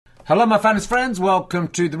Hello, my fans friends. Welcome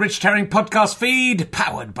to the Richard Herring podcast feed,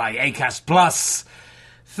 powered by Acast Plus.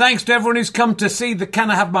 Thanks to everyone who's come to see the Can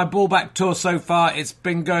I Have My Ball Back tour so far. It's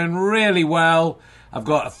been going really well. I've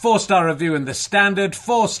got a 4-star review in The Standard,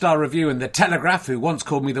 4-star review in The Telegraph, who once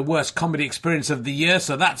called me the worst comedy experience of the year,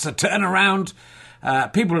 so that's a turnaround.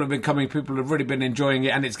 People have been coming, people have really been enjoying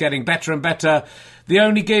it, and it's getting better and better. The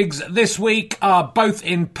only gigs this week are both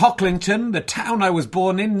in Pocklington, the town I was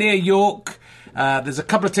born in, near York. There's a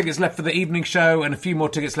couple of tickets left for the evening show and a few more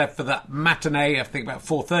tickets left for that matinee, I think about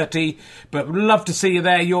 4:30. But would love to see you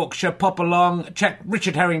there, Yorkshire. Pop along. Check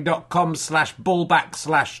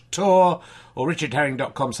richardherring.com/ballback/tour or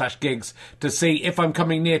richardherring.com/gigs to see if I'm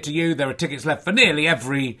coming near to you. There are tickets left for nearly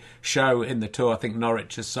every show in the tour. I think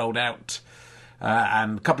Norwich has sold out.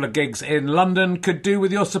 And a couple of gigs in London could do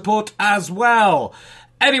with your support as well.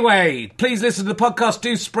 Anyway, please listen to the podcast.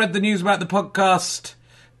 Do spread the news about the podcast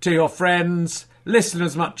to your friends. Listen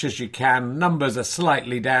as much as you can. Numbers are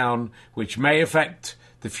slightly down, which may affect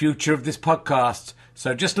the future of this podcast.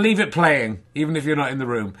 So just leave it playing, even if you're not in the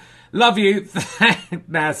room. Love you.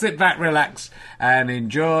 Now sit back, relax, and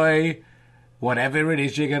enjoy whatever it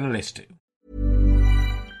is you're going to listen to.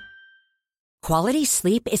 Quality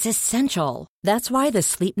sleep is essential. That's why the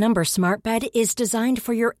Sleep Number Smart Bed is designed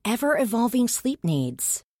for your ever-evolving sleep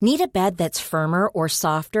needs. Need a bed that's firmer or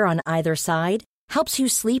softer on either side? Helps you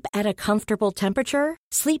sleep at a comfortable temperature?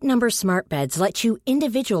 Sleep Number Smart Beds let you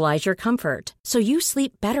individualize your comfort, so you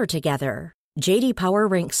sleep better together. J.D. Power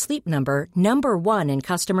ranks Sleep Number number 1 in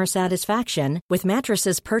customer satisfaction with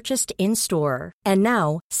mattresses purchased in-store. And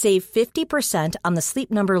now, save 50% on the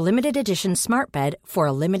Sleep Number Limited Edition Smart Bed for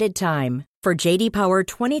a limited time. For J.D. Power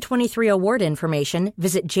 2023 award information,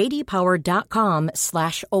 visit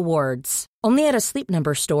jdpower.com/awards. Only at a Sleep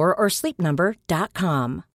Number store or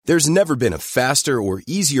sleepnumber.com. There's never been a faster or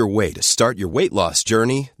easier way to start your weight loss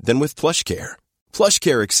journey than with PlushCare.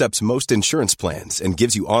 PlushCare accepts most insurance plans and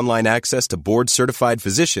gives you online access to board-certified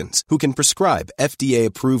physicians who can prescribe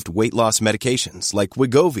FDA-approved weight loss medications like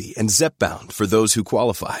Wegovy and Zepbound for those who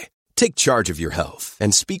qualify. Take charge of your health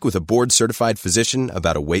and speak with a board-certified physician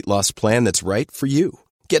about a weight loss plan that's right for you.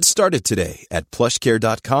 Get started today at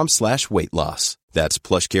plushcare.com/weight loss. That's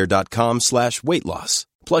plushcare.com/weight loss.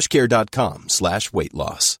 plushcare.com/weight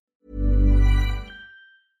loss.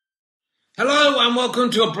 Hello and welcome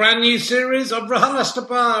to a brand new series of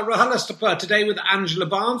RHLSTP today with Angela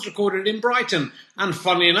Barnes, recorded in Brighton. And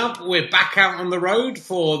funnily enough, we're back out on the road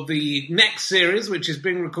for the next series, which is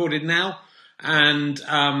being recorded now. And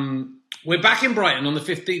we're back in Brighton on the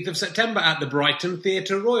 15th of September at the Brighton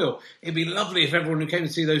Theatre Royal. It'd be lovely if everyone who came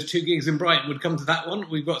to see those 2 gigs in Brighton would come to that one.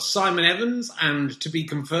 We've got Simon Evans and To Be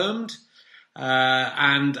Confirmed.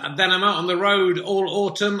 And then I'm out on the road all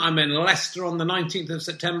autumn. I'm in Leicester on the 19th of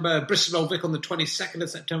September, Bristol Old Vic on the 22nd of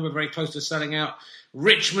September, very close to selling out.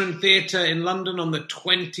 Richmond Theatre in London on the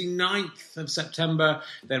 29th of September.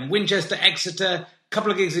 Then Winchester, Exeter, a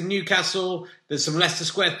couple of gigs in Newcastle. There's some Leicester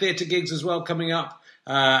Square Theatre gigs as well coming up.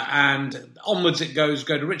 And onwards it goes.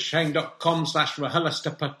 Go to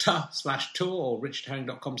richardherring.com/RHLSTP/tour or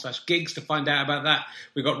richardherring.com/gigs to find out about that.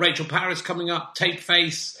 We've got Rachel Paris coming up, Take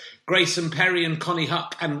Face, Grayson Perry and Connie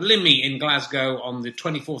Huck, and Limmy in Glasgow on the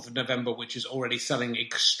 24th of November, which is already selling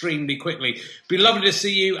extremely quickly. Be lovely to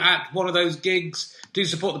see you at one of those gigs. Do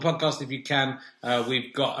support the podcast if you can.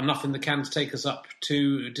 We've got enough in the can to take us up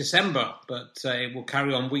to December, but it will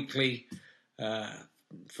carry on weekly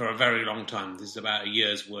for a very long time. This is about a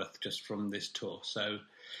year's worth just from this tour. So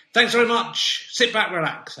thanks very much. Sit back,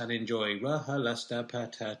 relax, and enjoy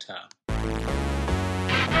RHLSTP.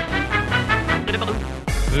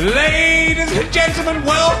 Ladies and gentlemen,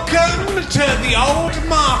 welcome to the Old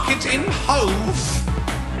Market in Hove.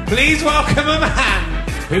 Please welcome a man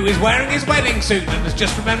who is wearing his wedding suit and has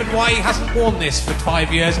just remembered why he hasn't worn this for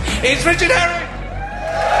 5 years. It's Richard Herring!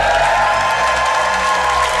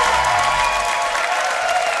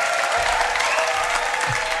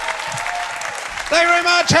 Thank you very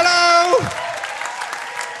much. Hello.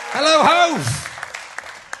 Hello, Hove.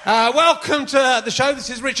 Welcome to the show. This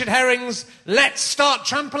is Richard Herring's Let's Start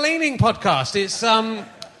Trampolining podcast. It's a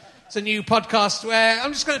new podcast where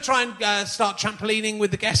I'm just going to try and start trampolining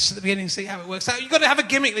with the guests at the beginning, see how it works out. You've got to have a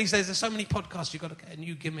gimmick these days. There's so many podcasts, you've got to get a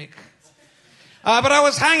new gimmick. But I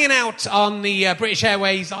was hanging out on the British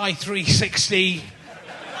Airways I-360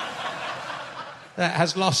 that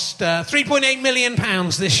has lost £3.8 million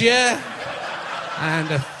this year.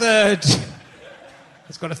 And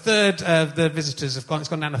it's got a third of the visitors have gone. It's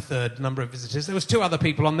gone down a third number of visitors. There was 2 other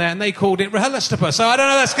people on there, and they called it RHLSTP. So I don't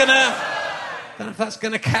know if that's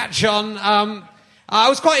going to catch on. I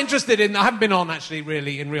was quite interested in... I haven't been on, actually,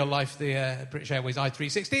 really, in real life, the British Airways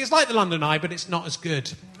i360. It's like the London Eye, but it's not as good.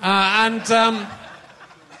 I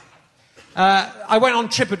went on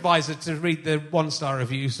TripAdvisor to read the one-star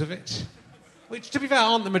reviews of it, which, to be fair,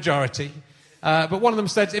 aren't the majority. But one of them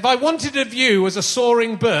said, if I wanted a view as a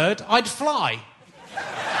soaring bird, I'd fly.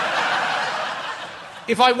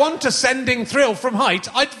 If I want a sending thrill from height,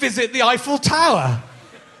 I'd visit the Eiffel Tower.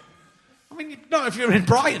 I mean, not if you're in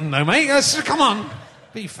Brighton, though, mate. Come on,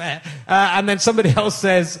 be fair. And then somebody else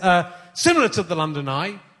says, similar to the London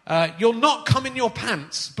Eye, you'll not come in your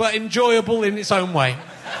pants, but enjoyable in its own way.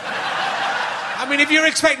 I mean, if you're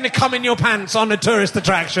expecting to come in your pants on a tourist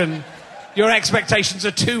attraction, your expectations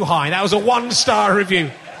are too high. That was a 1-star review.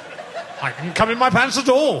 I didn't come in my pants at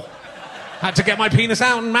all. Had to get my penis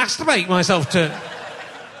out and masturbate myself to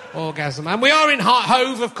orgasm. And we are in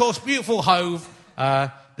Hove, of course, beautiful Hove,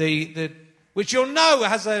 which you'll know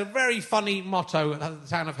has a very funny motto at the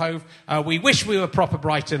town of Hove. We wish we were proper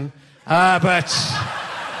Brighton, but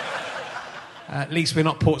at least we're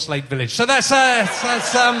not Portslade Village. So that's their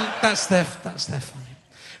funny.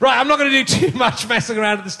 Right, I'm not going to do too much messing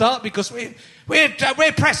around at the start because we're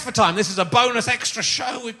pressed for time. This is a bonus extra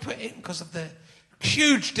show we put in because of the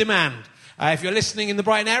huge demand. If you're listening in the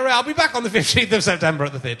Brighton area, I'll be back on the 15th of September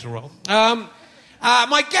at the Theatre Royal.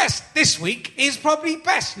 My guest this week is probably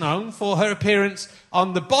best known for her appearance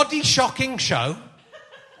on The Body Shocking Show.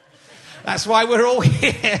 That's why we're all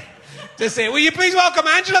here to see it. Will you please welcome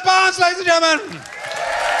Angela Barnes, ladies and gentlemen?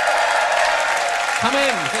 Come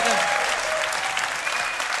in.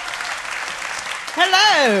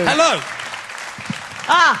 Hello. Hello.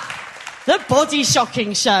 The Body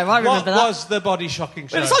Shocking Show. I remember that. What was The Body Shocking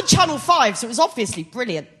Show? It was on Channel 5, so it was obviously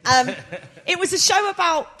brilliant. It was a show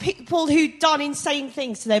about people who'd done insane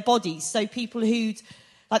things to their bodies. So people who'd...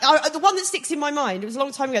 the one that sticks in my mind, it was a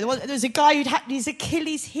long time ago, there was a guy who'd had his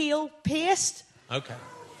Achilles heel pierced. Okay.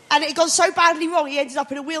 And it had gone so badly wrong, he ended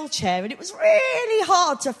up in a wheelchair, and it was really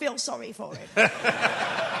hard to feel sorry for him.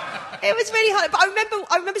 It was really hard. But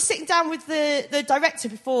I remember sitting down with the director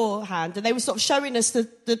beforehand, and they were sort of showing us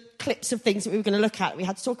the clips of things that we were going to look at, we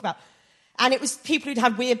had to talk about. And it was people who'd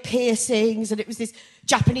had weird piercings, and it was this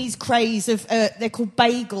Japanese craze of, they're called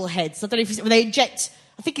bagel heads. I don't know if they inject,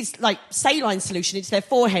 I think it's like saline solution into their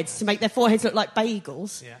foreheads to make their foreheads look like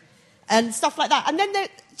bagels. Yeah. And stuff like that. And then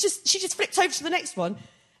she just flipped over to the next one,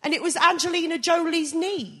 and it was Angelina Jolie's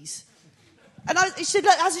knees. And she said,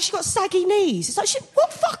 look, hasn't she got saggy knees? It's like,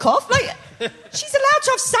 what, fuck off? Like, she's allowed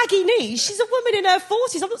to have saggy knees. She's a woman in her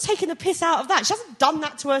 40s. I'm not taking the piss out of that. She hasn't done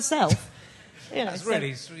that to herself. You know, that's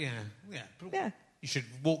really, yeah. You should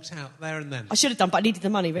have walked out there and then. I should have done, but I needed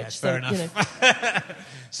the money, Rich. Yeah, fair enough. You know.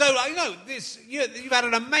 So, you've had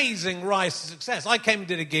an amazing rise to success. I came and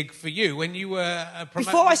did a gig for you when you were...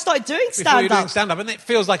 Before I started doing stand-up. Before you were doing stand-up, and it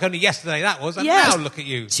feels like only yesterday that was, and now look at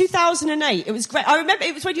you. 2008, it was great. I remember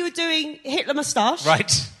it was when you were doing Hitler Moustache.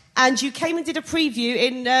 Right. And you came and did a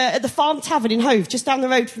preview at the Farm Tavern in Hove, just down the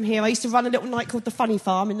road from here. I used to run a little night called The Funny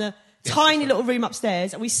Farm in the tiny little room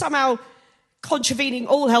upstairs, and we somehow... contravening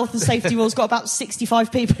all health and safety rules, got about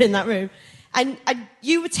 65 people in that room. And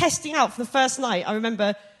you were testing out for the first night, I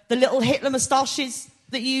remember, the little Hitler moustaches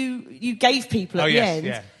that you gave people at the end.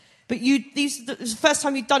 Yeah. But this was the first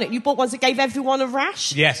time you'd done it. You bought ones that gave everyone a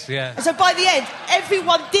rash. Yes, yeah. And so by the end,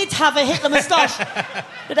 everyone did have a Hitler moustache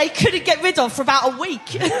that they couldn't get rid of for about a week.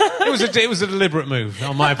 It was a deliberate move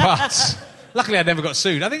on my part. Luckily, I never got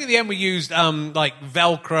sued. I think at the end we used,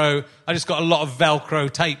 Velcro. I just got a lot of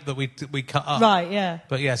Velcro tape that we cut up. Right, yeah.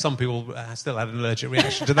 But, yeah, some people still had an allergic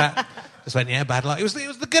reaction to that. Just went, bad luck. It was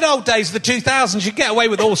the good old days of the 2000s. You'd get away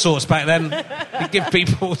with all sorts back then. You'd give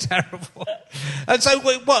people terrible... And so,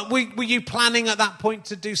 were you planning at that point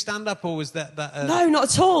to do stand-up, or was that... No, not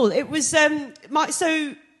at all. It was... that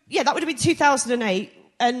would have been 2008,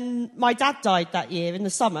 and my dad died that year in the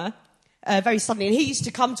summer... very suddenly, and he used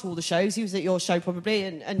to come to all the shows. He was at your show probably,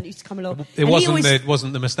 and used to come along. It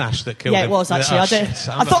wasn't the moustache that killed him. Yeah, it was actually. I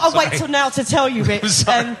thought I'd wait till now to tell you, Rich.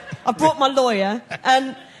 I brought my lawyer,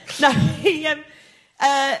 and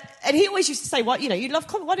he always used to say, "What you love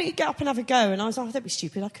comedy? Why don't you get up and have a go?" And I was like, "Don't be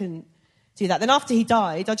stupid. I couldn't do that." Then after he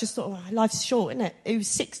died, I just thought, life's short, isn't it? He was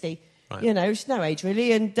 60. Right. It's no age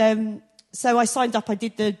really, and so I signed up. I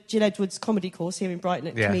did the Jill Edwards comedy course here in Brighton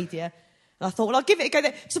at Comedia. And I thought, well, I'll give it a go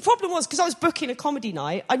there. So the problem was, because I was booking a comedy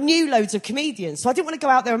night, I knew loads of comedians. So I didn't want to go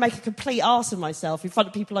out there and make a complete arse of myself in front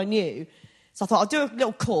of people I knew. So I thought, I'll do a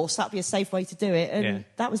little course. That'd be a safe way to do it. And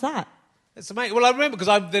that was that. It's amazing. Well, I remember because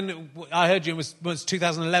I heard you. It was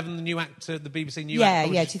 2011, the new act, the BBC new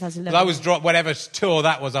act. Yeah, 2011. I was whatever tour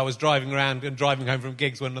that was. I was driving around and driving home from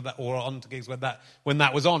gigs or on to gigs when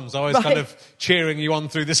that was on. So I was kind of cheering you on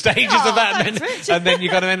through the stages of that, and then you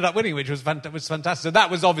kind of ended up winning, which was fantastic. So that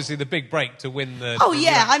was obviously the big break to win the. Oh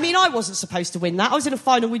yeah, I mean, I wasn't supposed to win that. I was in a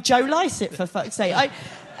final with Joe Lycett, for fuck's sake.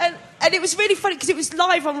 And it was really funny because it was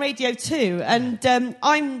live on Radio 2, and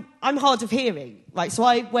I'm hard of hearing, right? So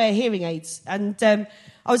I wear hearing aids, and I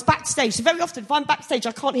was backstage. So very often, if I'm backstage,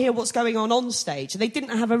 I can't hear what's going on stage. And they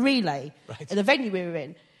didn't have a relay at the venue we were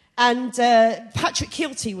in, and Patrick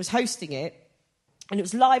Keelty was hosting it, and it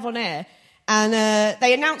was live on air. And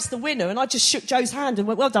they announced the winner, and I just shook Joe's hand and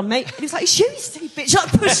went, "Well done, mate." And he was like, "It's you, Steve, bitch." Like,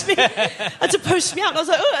 had to push me out. And I was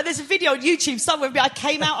like, "Oh," and there's a video on YouTube somewhere. I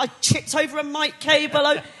came out, I tripped over a mic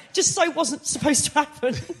cable. Just so wasn't supposed to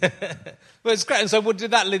happen. Well, it's great. And so,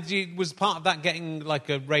 was part of that getting like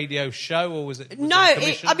a radio show, or was it? No,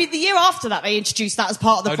 I mean the year after that they introduced that as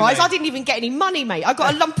part of the prize. I didn't even get any money, mate. I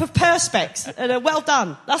got a lump of Perspex and a well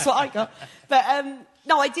done. That's what I got. But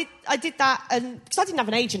no, I did that, and because I didn't have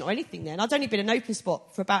an agent or anything then. I'd only been an open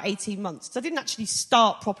spot for about 18 months. So I didn't actually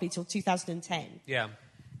start properly till 2010. Yeah.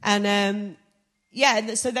 And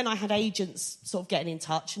so then I had agents sort of getting in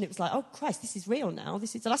touch, and it was like, oh Christ, this is real now. I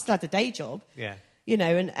still had a day job. Yeah. You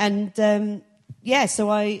know, so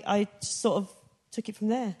I sort of took it from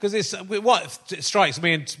there. Because what strikes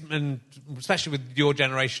me, and especially with your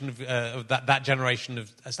generation of that generation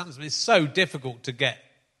of stand-ups, it's so difficult to get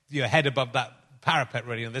your head above that parapet,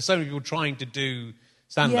 really. And there's so many people trying to do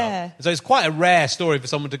stand-up. Yeah. So it's quite a rare story for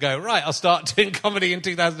someone to go, right, I'll start doing comedy in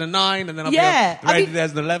 2009, and then I'll be on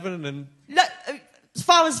 2011, and... Look, as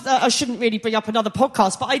far as I shouldn't really bring up another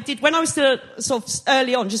podcast, but I did, when I was still sort of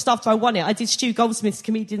early on, just after I won it, I did Stu Goldsmith's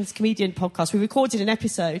Comedian podcast. We recorded an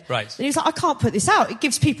episode. Right. And he was like, I can't put this out. It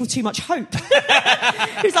gives people too much hope.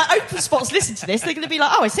 He was like, open spots listen to this. They're going to be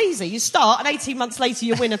like, oh, it's easy. You start, and 18 months later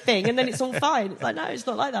you win a thing, and then it's all fine. It's like, no, it's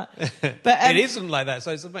not like that. But it isn't like that.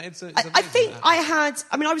 So it's I think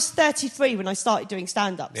I was 33 when I started doing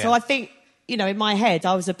stand-up. Yeah. So I think, in my head,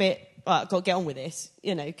 I was a bit, right, I've got to get on with this,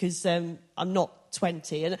 because I'm not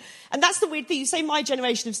 20, and that's the weird thing. You say my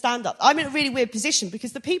generation of stand-up. I'm in a really weird position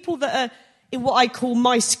because the people that are in what I call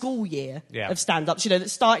my school year of stand-ups, that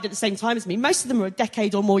started at the same time as me, most of them are a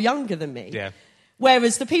decade or more younger than me. Yeah.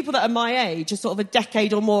 Whereas the people that are my age are sort of a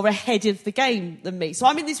decade or more ahead of the game than me. So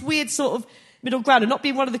I'm in this weird sort of middle ground of not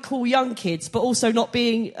being one of the cool young kids, but also not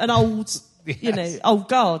being an old, old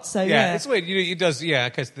guard. So yeah, it's weird. It does. Yeah,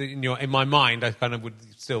 because in my mind, I kind of would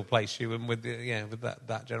still place you in with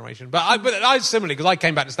that generation. But I similarly, because I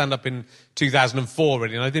came back to stand up in 2004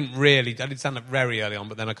 really, and I did stand up very early on,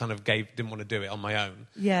 but then I kind of didn't want to do it on my own.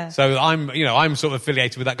 Yeah. So I'm sort of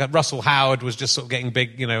affiliated with that guy. Russell Howard was just sort of getting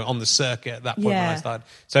big, on the circuit at that point when I started.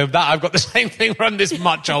 So that I've got the same thing where I'm this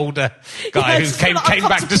much older guy who came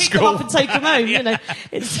back to school. Up and take him home,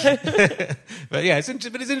 But yeah, it's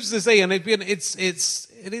interesting to see, and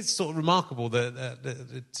it is sort of remarkable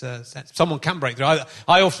that someone can break through.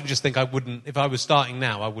 I often just think I wouldn't, if I was starting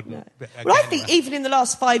now, I wouldn't. No. Well, I think even in the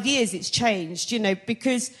last 5 years it's changed,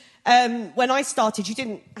 because when I started, you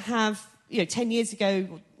didn't have, 10 years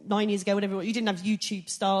ago, 9 years ago, whatever, you didn't have YouTube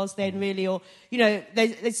stars then really, or,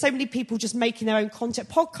 there's so many people just making their own content.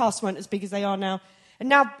 Podcasts weren't as big as they are now. And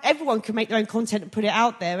now everyone can make their own content and put it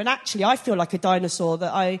out there. And actually, I feel like a dinosaur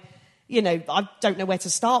that I don't know where to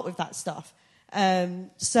start with that stuff.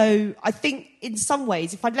 So I think in some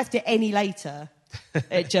ways, if I'd left it any later,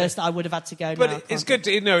 I would have had to go. But it's good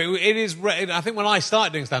to, it is, I think when I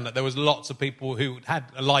started doing stand-up, there was lots of people who had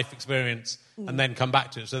a life experience and then come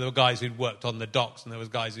back to it. So there were guys who'd worked on the docks, and there was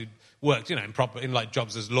guys who'd worked, in like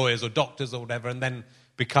jobs as lawyers or doctors or whatever, and then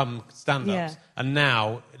become stand-ups. Yeah. And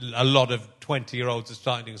now a lot of 20-year-olds are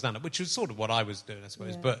starting doing stand-up, which is sort of what I was doing, I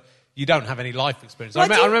suppose. Yeah. But you don't have any life experience. Well,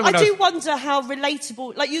 I do wonder how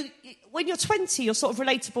relatable, when you're 20, you're sort of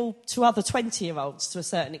relatable to other 20-year-olds to a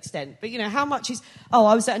certain extent. But, how much is, I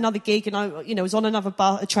was at another gig and I was on another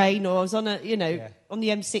train, or I was on on the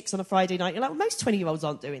M6 on a Friday night. You're like, well, most 20-year-olds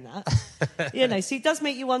aren't doing that. So it does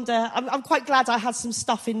make you wonder. I'm quite glad I had some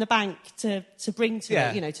stuff in the bank to bring to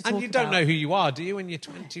it, to talk about. And you don't know who you are, do you, when you're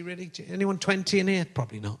 20, really? Anyone 20 in here?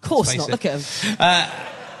 Probably not. Of course not. Look at them.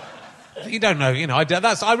 You don't know, I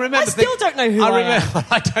remember. I still don't know who I am.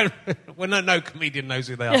 I don't. Well, no comedian knows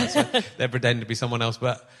who they are. So they're pretending to be someone else.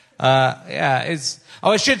 But I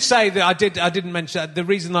should say that I didn't mention that the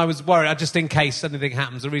reason I was worried, just in case anything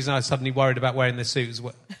happens. The reason I was suddenly worried about wearing this suit is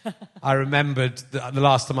I remembered the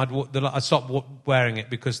last time I stopped wearing it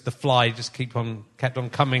because the fly just kept on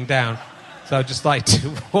coming down. So I just like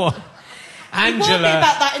to. Angela... You warned me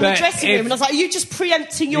about that in the dressing room, and I was like, are you just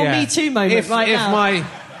preempting your Me Too moment now?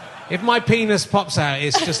 If my penis pops out,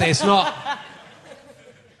 it's not...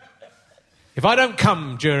 If I don't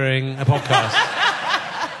come during a podcast,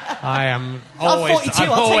 I am always... I'm 42,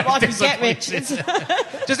 I'll take what I can get, Rich.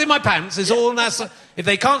 Just in my pants, it's all... If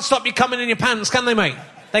they can't stop you coming in your pants, can they, mate?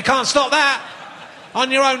 They can't stop that.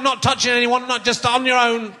 On your own, not touching anyone, not just on your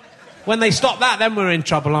own. When they stop that, then we're in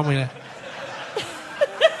trouble, aren't we?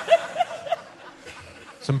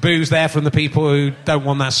 Some boos there from the people who don't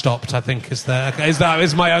want that stopped, I think, is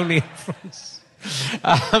my only inference.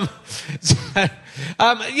 I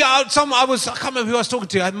can't remember who I was talking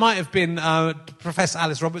to. It might have been Professor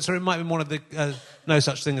Alice Roberts, or it might have been one of the No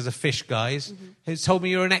Such Thing as a Fish guys, who's told me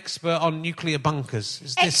you're an expert on nuclear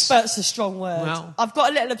bunkers. Expert's a strong word. Well, I've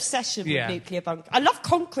got a little obsession with nuclear bunkers. I love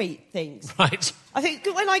concrete things. Right. I think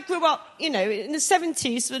when I grew up, in the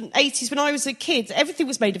 70s and 80s, when I was a kid, everything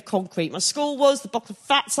was made of concrete. My school was, the block of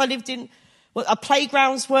flats I lived in, what our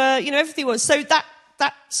playgrounds were, everything was. So that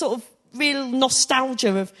sort of real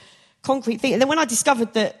nostalgia of concrete thing. And then when I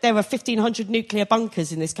discovered that there were 1,500 nuclear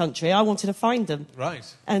bunkers in this country, I wanted to find them. Right.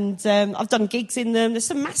 And I've done gigs in them. There's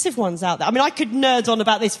some massive ones out there. I mean, I could nerd on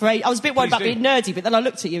about this for I was a bit worried about being nerdy, but then I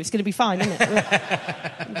looked at you. It's going to be fine, isn't it?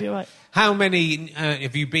 It'll be all right. How many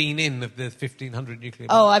have you been in of the 1,500 nuclear bunkers?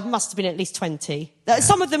 Oh, I must have been at least 20.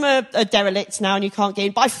 Some of them are derelict now and you can't get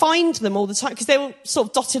in, but I find them all the time because they're all sort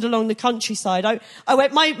of dotted along the countryside.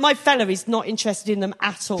 My fella is not interested in them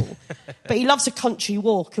at all, but he loves a country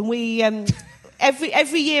walk, and we...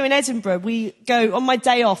 every year in Edinburgh, we go, on my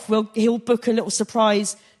day off, he'll book a little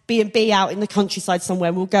surprise B&B out in the countryside somewhere,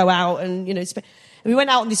 and we'll go out and, and we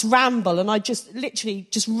went out on this ramble, and I literally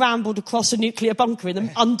rambled across a nuclear bunker in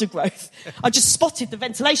the undergrowth. I just spotted the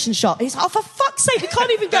ventilation shot. He's like, oh, for fuck's sake, we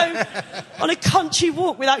can't even go on a country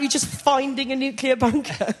walk without you just finding a nuclear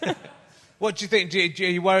bunker. What do you think? Are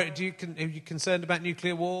you concerned about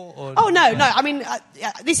nuclear war? Or... Oh, no. I mean,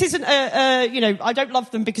 this isn't I don't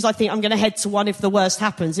love them because I think I'm going to head to one if the worst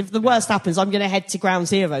happens. If the worst happens, I'm going to head to ground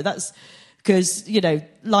zero. That's because,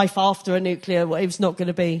 life after a nuclear, it's not going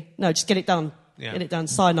to be... No, just get it done. Yeah. Get it done.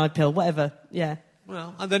 Cyanide pill, whatever. Yeah.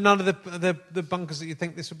 Well, are there none of the bunkers that you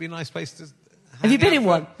think this would be a nice place to... Have you been in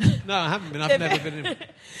one? No, I haven't been. I've never been in one.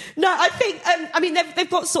 No, I think, they've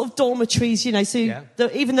got sort of dormitories, so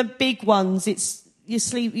even the big ones, it's you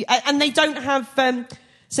sleep... And they don't have...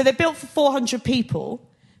 so they're built for 400 people,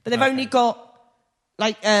 but they've only got,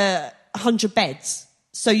 100 beds.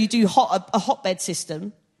 So you do a hotbed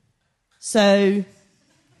system. So...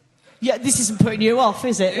 Yeah, this isn't putting you off,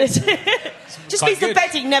 is it? Just means the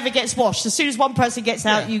bedding never gets washed. As soon as one person gets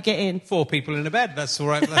out, you get in. 4 people in a bed, that's all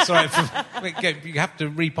right. That's all right. You have to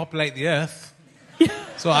repopulate the earth.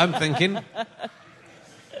 That's what I'm thinking.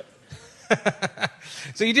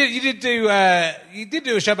 So you did do a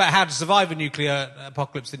show about how to survive a nuclear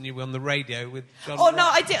apocalypse, didn't you, on the radio with John? Oh no,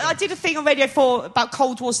 I did a thing on Radio 4 about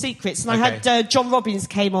Cold War secrets, and I had John Robbins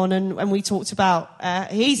came on, and we talked about.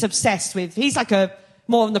 He's obsessed with. He's like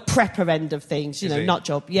more on the prepper end of things, nut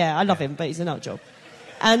job. Yeah, I love him, but he's a nut job.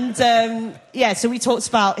 And, so we talked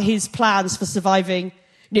about his plans for surviving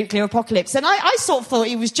nuclear apocalypse. And I sort of thought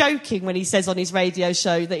he was joking when he says on his radio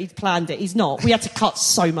show that he'd planned it. He's not. We had to cut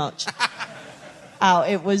so much out.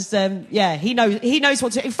 It was, he knows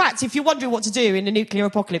what to... In fact, if you're wondering what to do in a nuclear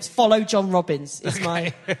apocalypse, follow John Robbins.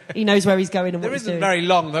 He knows where he's going and what he's doing. There isn't very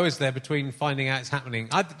long, though, is there, between finding out it's happening?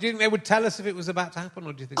 Do you think they would tell us if it was about to happen,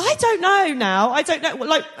 or do you think... I don't know now. I don't know.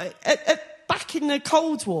 Back in the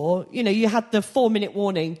Cold War, you had the 4-minute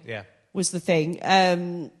warning was the thing.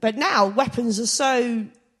 But now, weapons are so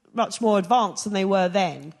much more advanced than they were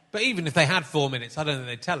then. But even if they had 4 minutes, I don't think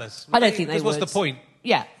they'd tell us. I don't think they would. What's the point?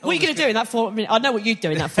 Yeah. What are you going to do in that 4 minutes? I know what you'd do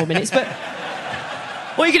in that 4 minutes, but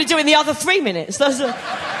what are you going to do in the other 3 minutes? Sorry,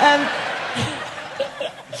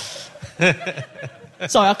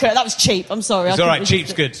 that was cheap. I'm sorry. It's all right.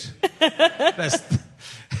 Cheap's good.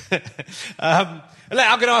 I'm going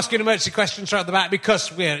to ask you an emergency question straight at the back because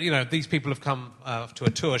these people have come to a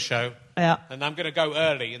tour show. Yeah. And I'm going to go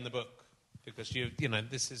early in the book because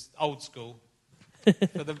this is old school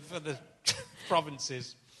for the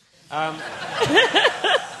provinces. The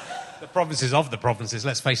provinces of the provinces,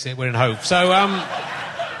 let's face it, we're in Hove. So,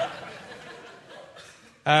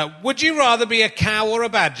 would you rather be a cow or a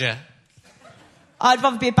badger? I'd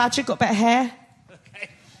rather be a badger, got better hair. Okay.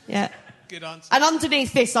 Yeah. Good answer. And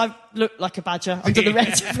underneath this, I look like a badger. Under the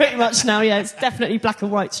red, pretty much now, yeah. It's definitely black and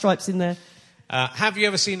white stripes in there. Have you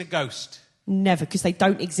ever seen a ghost? Never, because they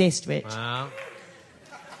don't exist, Rich. Wow.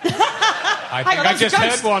 I think I just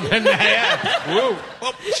heard one. Whoa.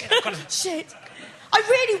 Oh, shit. I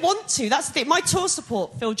really want to. That's the thing. My tour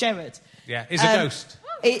support, Phil Gerard, Yeah, he's a ghost.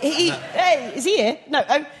 Hey, is he here? No,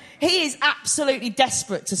 he is absolutely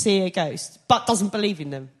desperate to see a ghost, but doesn't believe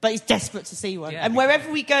in them. But he's desperate to see one. Yeah, and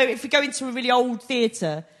wherever we go, if we go into a really old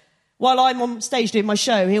theatre, while I'm on stage doing my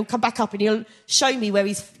show, he'll come back up and he'll show me where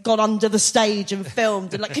he's gone under the stage and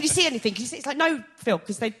filmed. And like, can you see anything? Can you see? It's like, no, Phil,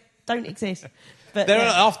 because they don't exist. But There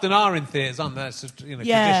often are in theatres, aren't there? So,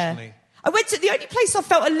 traditionally. I went to the only place I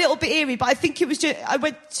felt a little bit eerie, but I think it was I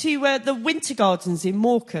went to the Winter Gardens in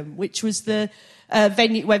Morecambe, which was the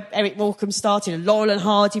venue where Eric Morecambe started, and Laurel and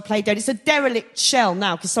Hardy played there. It's a derelict shell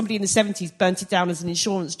now because somebody in the 70s burnt it down as an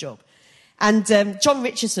insurance job. And John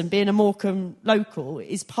Richardson, being a Morecambe local,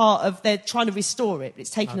 is part of... They're trying to restore it, but it's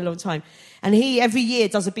taken a long time. And he, every year,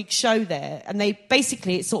 does a big show there. And they...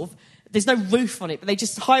 Basically, it's sort of... There's no roof on it, but they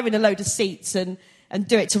just hire in a load of seats and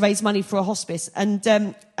do it to raise money for a hospice. And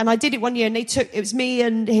I did it one year, and they took... It was me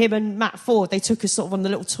and him and Matt Ford. They took us sort of on the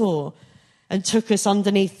little tour and took us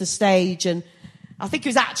underneath the stage. And I think it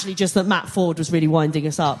was actually just that Matt Ford was really winding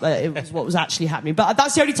us up. It was what was actually happening. But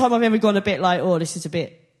that's the only time I've ever gone a bit like, oh, this is a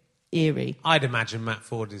bit... eerie. I'd imagine Matt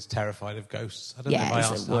Ford is terrified of ghosts. I don't know if I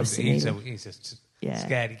asked him. He's just a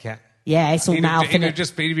scaredy cat. Yeah, it's all mouth.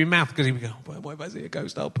 He'd be mouth because he'd be going, what if I see a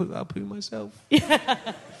ghost? I'll poo myself.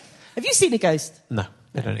 Have you seen a ghost? No,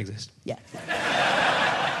 they don't exist. Yeah.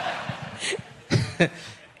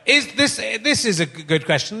 This is a good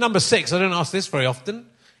question. Number 6, I don't ask this very often.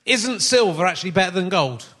 Isn't silver actually better than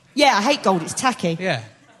gold? Yeah, I hate gold. It's tacky. Yeah.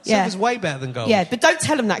 Silver's way better than gold. Yeah, but don't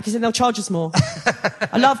tell them that because then they'll charge us more.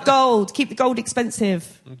 I love gold. Keep the gold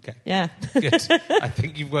expensive. Okay. Yeah. Good. I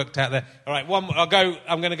think you've worked out there. All right,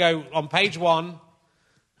 I'm going to go on page 1.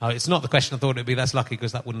 Oh, it's not the question I thought it would be. That's lucky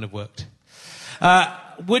because that wouldn't have worked.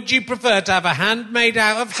 Would you prefer to have a hand made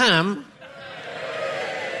out of ham?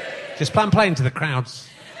 Just playing to the crowds.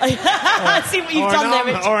 I see what you've done there,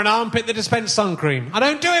 Rich. Or an armpit that dispensed sun cream. I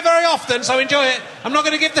don't do it very often, so enjoy it. I'm not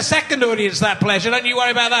going to give the second audience that pleasure. Don't you worry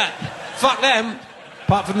about that. Fuck them.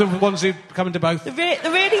 Apart from the ones who come into both. The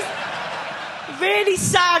really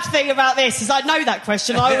sad thing about this is I know that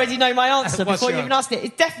question. I already know my answer before you even asked it.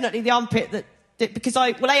 It's definitely the armpit that because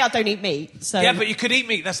I don't eat meat. So yeah, but you could eat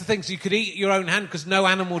meat. That's the thing. So you could eat your own hand because no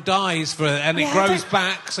animal dies and it grows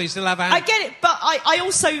back, so you still have a hand. I get it, but I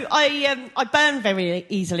also burn very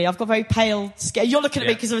easily. I've got very pale skin. You're looking at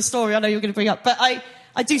me because of a story I know you're going to bring up, but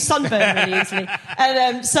I do sunburn really easily.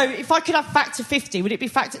 And so if I could have factor 50, would it be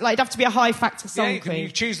factor... Like, it'd have to be a high factor sun cream. You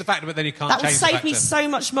choose the factor, but then you can't change the factor. That would save me so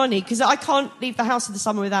much money, because I can't leave the house in the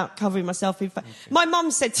summer without covering myself in fat. Okay. My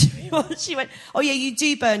mum said to me once, she went, oh, yeah, you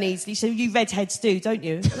do burn easily, so you redheads do, don't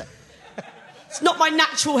you? It's not my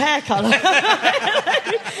natural hair colour.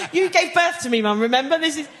 You gave birth to me, Mum, remember?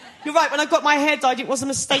 You're right, when I got my hair dyed, it was a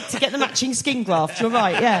mistake to get the matching skin graft. You're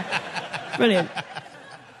right, yeah. Brilliant.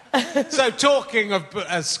 So, talking of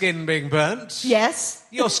skin being burnt... Yes.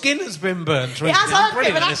 Your skin has been burnt recently.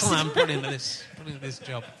 I'm brilliant at this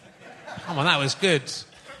job. Come on, that was good.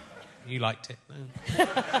 You liked it. No.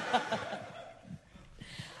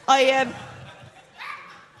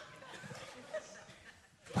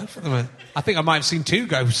 Both of them I think I might have seen 2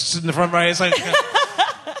 ghosts in the front row. So,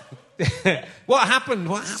 What happened?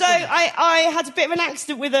 So, I had a bit of an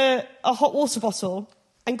accident with a hot water bottle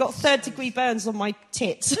and got 3rd-degree burns on my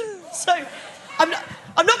tits. So, I'm not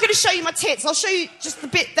going to show you my tits. I'll show you just the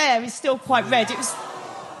bit there is still quite red. It was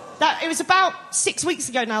about 6 weeks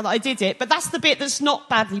ago now that I did it, but that's the bit that's not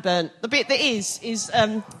badly burnt. The bit that is it's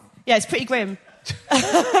pretty grim.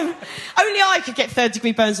 Only I could get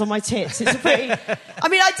 3rd-degree burns on my tits. It's a pretty... I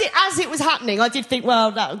mean, as it was happening, I did think, well,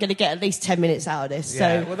 I'm going to get at least 10 minutes out of this.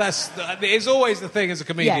 Yeah, so. Well, it's always the thing as a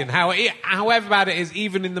comedian. Yeah. However bad it is,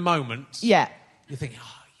 even in the moment, yeah, you think,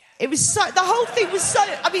 It was so... The whole thing was so...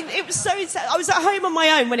 I mean, it was so insane. I was at home on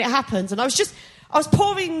my own when it happened, and I was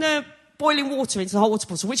pouring the boiling water into the hot water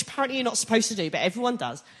bottle, which apparently you're not supposed to do, but everyone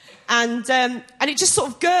does. And it just sort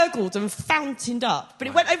of gurgled and fountained up. But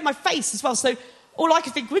it went over my face as well, so all I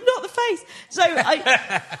could think was, not the face. So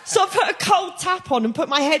I put a cold tap on and put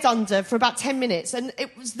my head under for about 10 minutes, and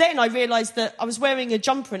it was then I realised that I was wearing a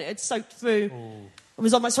jumper and it had soaked through. It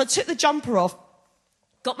was on so I took the jumper off,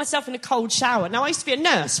 got myself in a cold shower. Now, I used to be a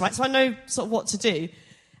nurse, right, so I know sort of what to do.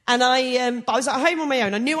 And but I was at home on my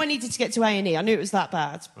own. I knew I needed to get to A&E. I knew it was that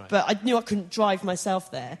bad, but I knew I couldn't drive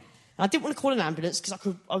myself there. And I didn't want to call an ambulance because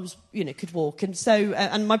could walk. And so,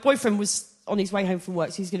 and my boyfriend was on his way home from work,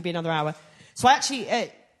 so he was going to be another hour. So I actually,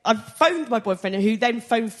 I phoned my boyfriend, who then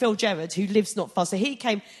phoned Phil Gerrard, who lives not far. So he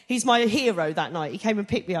came. He's my hero that night. He came and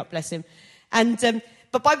picked me up, bless him. And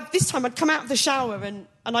but by this time, I'd come out of the shower and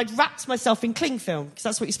I'd wrapped myself in cling film, because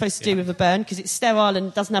that's what you're supposed to do with a burn, because it's sterile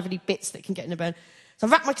and doesn't have any bits that can get in a burn. So I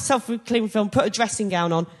wrapped myself with cling film, put a dressing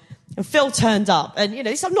gown on, And Phil turned up, and,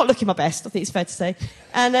 I'm not looking my best, I think it's fair to say.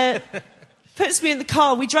 And puts me in the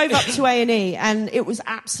car. We drove up to A&E, and it was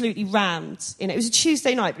absolutely rammed. It was a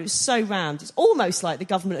Tuesday night, but it was so rammed. It's almost like the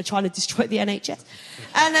government are trying to destroy the NHS.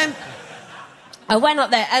 And I went up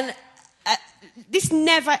there, and this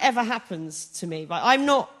never, ever happens to me. Right? I'm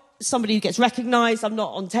not somebody who gets recognised. I'm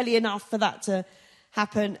not on telly enough for that to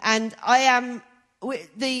happen. And I am...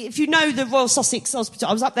 if you know the Royal Sussex Hospital,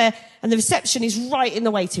 I was up there, and the reception is right in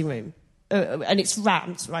the waiting room, and it's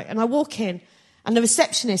rammed, right? And I walk in, and the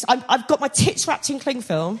receptionist, I've got my tits wrapped in cling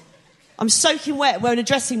film, I'm soaking wet, wearing a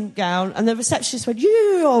dressing gown, and the receptionist went,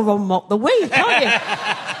 "You're on Mock the Week, aren't you?"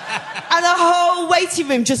 And the whole waiting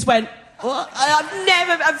room just went, "What?"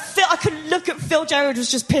 I could look at Phil Gerard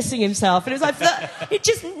was just pissing himself, and it was like, that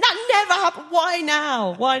never happened. Why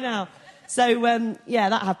now? So,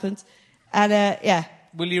 that happened. And,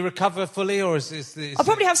 Will you recover fully, or is I'll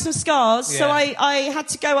probably have some scars. Yeah. So I had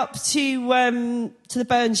to go up to the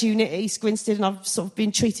Burns unit at East Grinstead, and I've sort of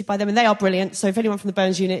been treated by them, and they are brilliant. So if anyone from the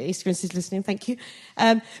Burns unit at East Grinstead is listening, thank you.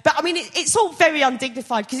 But, I mean, it's all very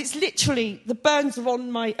undignified, because it's literally, the burns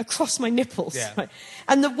are across my nipples. Yeah. Right?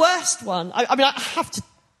 And the worst one, I have to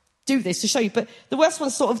do this to show you, but the worst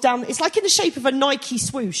one's sort of down, it's like in the shape of a Nike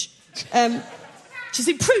swoosh. Which has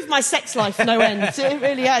improved my sex life no end. It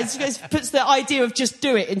really has. It puts the idea of just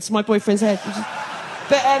do it into my boyfriend's head.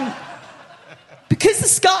 But because the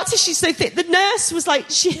scar tissue's so thick, the nurse was like,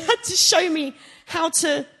 she had to show me how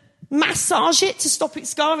to massage it to stop it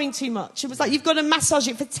scarring too much. It was like, you've got to massage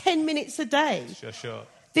it for 10 minutes a day. Sure.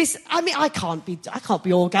 I can't be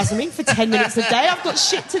orgasming for 10 minutes a day. I've got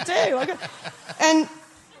shit to do.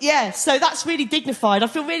 Yeah, so that's really dignified. I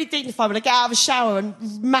feel really dignified when I get out of a shower and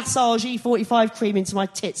massage E45 cream into my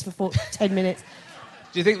tits for 10 minutes.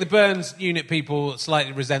 Do you think the Burns unit people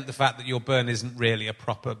slightly resent the fact that your burn isn't really a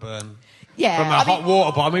proper burn? Yeah. From a hot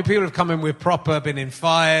water bottle. I mean, people have come in with been in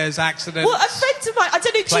fires, accidents. Well, a friend of mine, I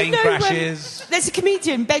don't know, plane crashes. There's a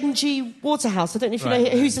comedian, Benji Waterhouse, I don't know if you know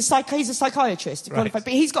him, who's he's a psychiatrist, qualified,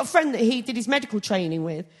 but he's got a friend that he did his medical training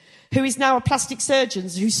with, who is now a plastic surgeon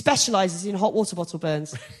who specialises in hot water bottle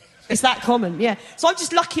burns. It's that common, yeah. So I'm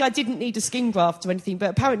just lucky I didn't need a skin graft or anything, but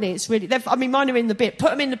apparently it's really... mine are in the bin.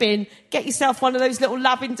 Put them in the bin. Get yourself one of those little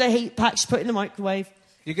lavender heat packs, put it in the microwave.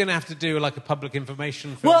 You're going to have to do, like, a public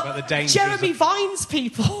information film about the dangers... Jeremy Vine's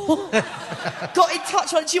people got in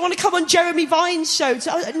touch. Like, do you want to come on Jeremy Vine's show?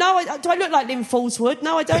 No, do I look like Lynn Fallswood?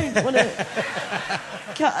 No, I don't want to...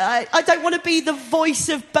 I don't want to be the voice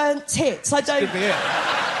of burnt tits. I don't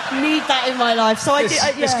need that in my life. So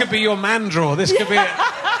This could be your man draw. This could be it.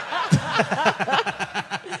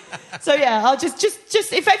 So I'll just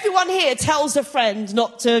if everyone here tells a friend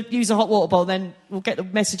not to use a hot water bowl, then we'll get the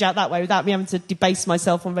message out that way without me having to debase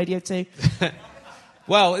myself on Radio 2.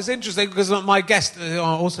 Well, it's interesting because my guest, I'm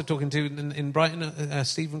also talking to in Brighton,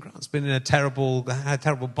 Stephen Grant's been in a terrible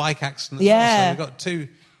bike accident. Yeah. So we've got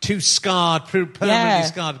two scarred, permanently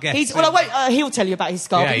scarred guests. He'll tell you about his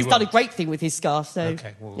scar, but he's done a great thing with his scar. So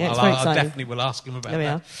okay, well, it's very I definitely will ask him about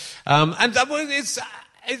that.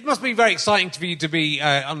 It must be very exciting for you to be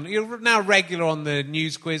you're now regular on the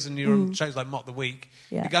News Quiz, and you're on shows like Mock the Week.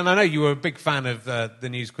 Yeah. And I know you were a big fan of the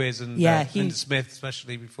News Quiz and Linda Smith,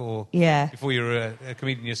 especially before you were a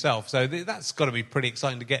comedian yourself. So that's got to be pretty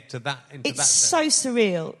exciting to get to that. It's so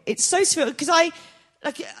surreal. It's so surreal because I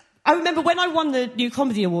remember when I won the New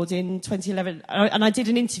Comedy Award in 2011, and I did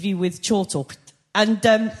an interview with Chortle, and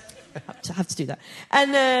I have to do that.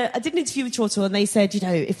 And I did an interview with Chortle, and they said,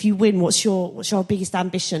 if you win, what's your biggest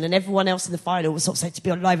ambition? And everyone else in the final was sort of saying to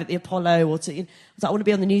be on Live at the Apollo, or to. I was like, I want to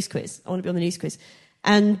be on the News Quiz.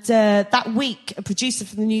 And that week, a producer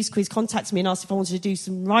from the News Quiz contacted me and asked if I wanted to do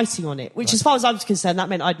some writing on it, which, as far as I was concerned, that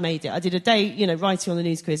meant I'd made it. I did a day, writing on the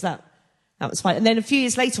News Quiz. That was fine. And then a few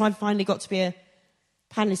years later, I finally got to be a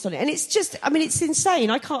panellist on it. And it's just, it's insane.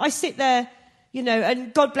 I sit there,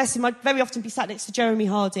 and God bless him, I'd very often be sat next to Jeremy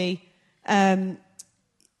Hardy. And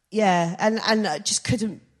I just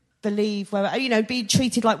couldn't believe being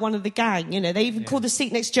treated like one of the gang. They even called the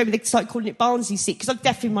seat next to Jeremy, they started calling it Barnsley's seat, because I'm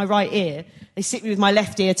deaf in my right ear. They sit me with my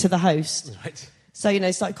left ear to the host. Right.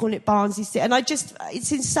 So, started calling it Barnsley's seat. And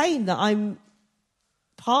it's insane that I'm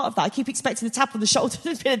part of that. I keep expecting the tap on the shoulder.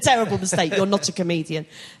 It's been a terrible mistake. You're not a comedian.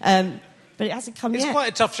 But it hasn't come yet. It's quite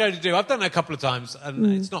a tough show to do. I've done it a couple of times, and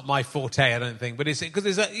it's not my forte, I don't think. But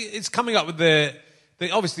it's coming up with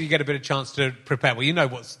obviously you get a bit of chance to prepare. Well, you know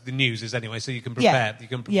what the news is anyway, so you can prepare. Yeah. You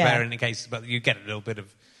can prepare in case, but you get a little bit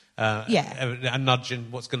of a nudge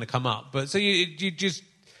in what's going to come up. But so you just.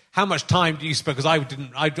 How much time do you spend? Because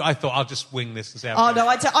I thought I'll just wing this and say. Oh no,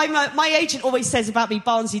 my agent always says about me,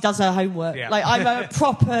 Barnsley does her homework. Yeah. Like I'm a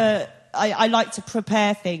proper I like to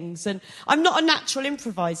prepare things, and I'm not a natural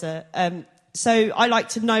improviser. So I like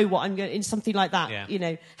to know what I'm going in something like that. Yeah. You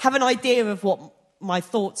know, have an idea of what my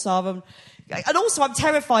thoughts are, and also I'm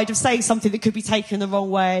terrified of saying something that could be taken the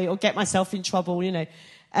wrong way or get myself in trouble. You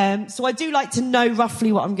know, so I do like to know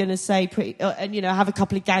roughly what I'm going to say, and you know, have a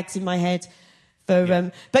couple of gags in my head. But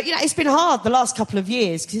you know, it's been hard the last couple of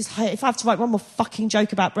years because if I have to write one more fucking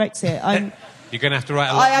joke about Brexit, You're going to have to write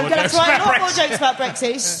a lot more jokes I am going to have to write a lot more Brexit. jokes about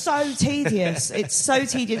Brexit. It's so tedious. It's so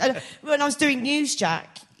tedious. And when I was doing Newsjack,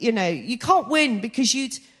 you know, you can't win because you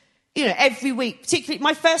know, every week, particularly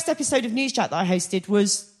my first episode of Newsjack that I hosted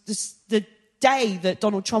was the day that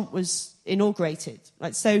Donald Trump was inaugurated.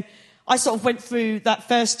 Like, so I sort of went through that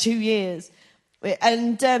first 2 years,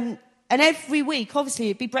 and every week, obviously,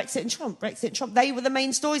 it'd be Brexit and Trump, Brexit and Trump. They were the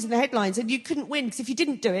main stories in the headlines, and you couldn't win because if you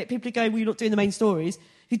didn't do it, people would go, "Well, you're not doing the main stories."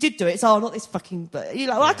 If you did do it, it's not this fucking. But you're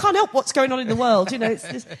like, well, I can't help what's going on in the world. You know,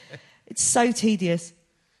 it's so tedious.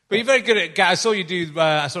 But you're very good at... I saw you do...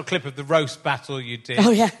 I saw a clip of the roast battle you did.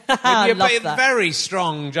 Oh, yeah. I You're love that. very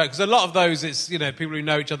strong jokes. A lot of those, it's, you know, people who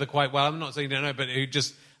know each other quite well. I'm not saying you don't know, but who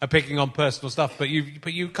just are picking on personal stuff. But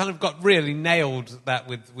you kind of got really nailed that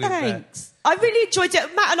with Thanks. I really enjoyed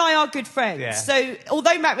it. Matt and I are good friends. Yeah. So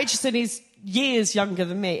although Matt Richardson is years younger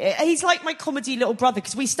than me, he's like my comedy little brother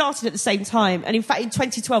because we started at the same time. And in fact, in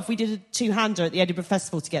 2012, we did a two-hander at the Edinburgh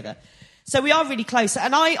Festival together. So we are really close.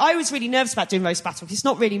 And I was really nervous about doing roast battle because it's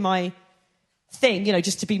not really my thing, you know,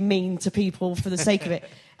 just to be mean to people for the sake of it.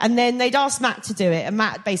 And then they'd asked Matt to do it. And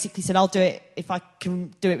Matt basically said, I'll do it if I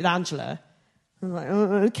can do it with Angela. I'm like,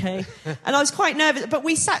 oh, okay. And I was quite nervous. But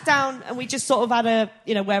we sat down and we just sort of had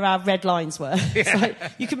you know, where our red lines were. It's like,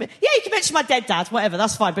 you can mention my dead dad, whatever,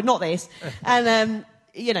 that's fine, but not this. And,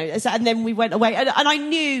 you know, and then we went away. And I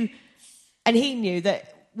knew, and he knew that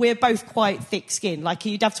we're both quite thick-skinned. Like,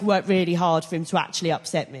 you'd have to work really hard for him to actually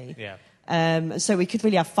upset me. Yeah. So we could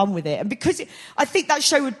really have fun with it. And because I think that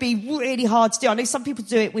show would be really hard to do. I know some people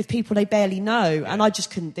do it with people they barely know, and I just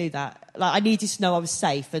couldn't do that. Like, I needed to know I was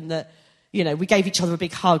safe and that, you know, we gave each other a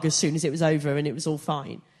big hug as soon as it was over and it was all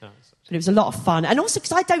fine. But it was a lot of fun. And also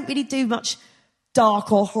because I don't really do much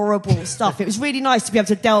dark or horrible stuff. It was really nice to be able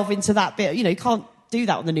to delve into that bit. You know, you can't do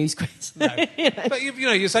that on the news quiz. No. You know? But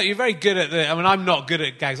you're very good at the... I mean, I'm not good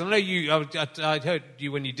at gags. I know you... I heard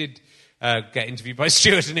you when you did get interviewed by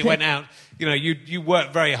Stuart and it went out. You know, you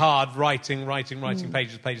work very hard writing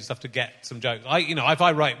pages of stuff to get some jokes. If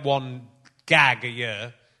I write one gag a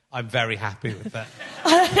year, I'm very happy with that.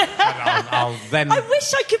 I'll then... I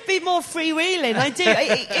wish I could be more freewheeling. I do.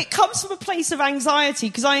 It comes from a place of anxiety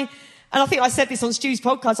because and I think I said this on Stu's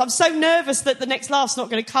podcast, I'm so nervous that the next laugh's not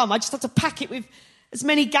going to come. I just have to pack it with as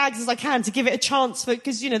many gags as I can to give it a chance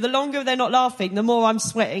because, you know, the longer they're not laughing, the more I'm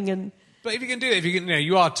sweating and... But if you can do it,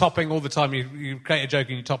 you are topping all the time. You create a joke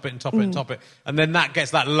and you top it and top it and top it, and then that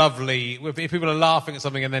gets that lovely... If people are laughing at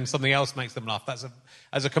something and then something else makes them laugh,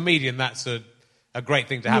 as a comedian, that's a great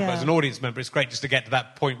thing to have. Yeah. But as an audience member, it's great just to get to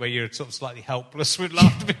that point where you're sort of slightly helpless with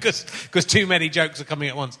laughter because too many jokes are coming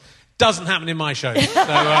at once. Doesn't happen in my show.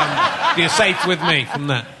 So you're safe with me from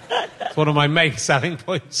that. It's one of my main selling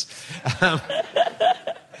points.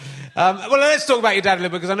 Well, let's talk about your dad a little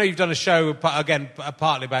bit, because I know you've done a show, again,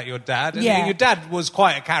 partly about your dad. And Yeah. your dad was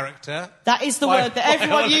quite a character. That is the word that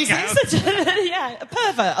everyone uses. Yeah, a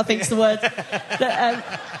pervert, I think is the word.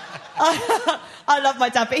 I love my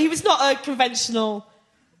dad, but he was not a conventional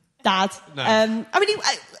dad. No. I mean,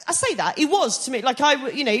 I say that. He was to me. Like,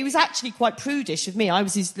 he was actually quite prudish of me. I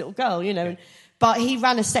was his little girl, you know. Yeah. But he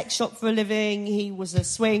ran a sex shop for a living. He was a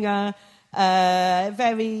swinger.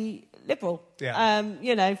 Very liberal.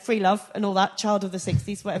 Yeah. Free love and all that. Child of the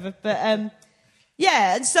 60s, whatever. But,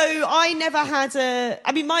 yeah. And so I never had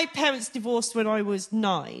my parents divorced when I was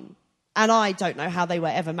 9. And I don't know how they were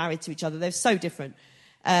ever married to each other. They're so different.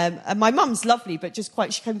 And my mum's lovely, but just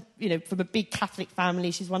she came, from a big Catholic family.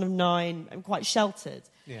 She's one of 9 and quite sheltered.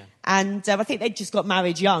 Yeah. And I think they just got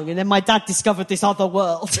married young. And then my dad discovered this other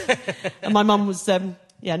world. And my mum was,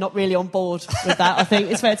 not really on board with that, I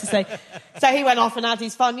think it's fair to say. So he went off and had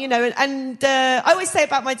his fun, And I always say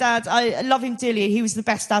about my dad, I love him dearly. He was the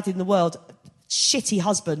best dad in the world. Shitty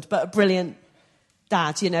husband, but a brilliant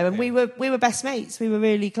dad, And we were best mates. We were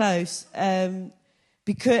really close.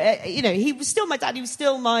 Because, he was still my dad. He was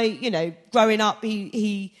still my, growing up,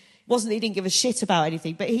 he didn't give a shit about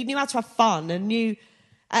anything, but he knew how to have fun and knew,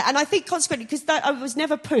 and I think consequently, because I was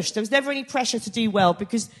never pushed, there was never any pressure to do well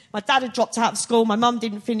because my dad had dropped out of school, my mum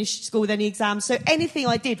didn't finish school with any exams, so anything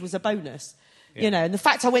I did was a bonus, and the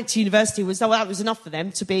fact I went to university that was enough for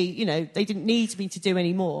them to be, they didn't need me to do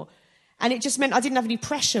any more. And it just meant I didn't have any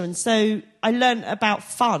pressure, and so I learned about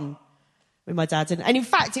fun. with my dad. And in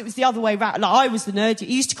fact, it was the other way around. Like, I was the nerd.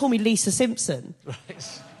 He used to call me Lisa Simpson.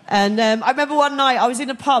 Right. And I remember one night I was in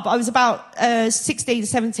a pub. I was about 16,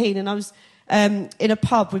 17, and I was in a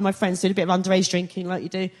pub with my friends doing a bit of underage drinking like you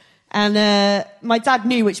do. And my dad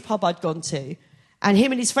knew which pub I'd gone to. And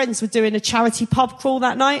him and his friends were doing a charity pub crawl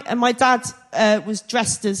that night. And my dad was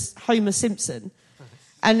dressed as Homer Simpson.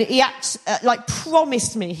 And he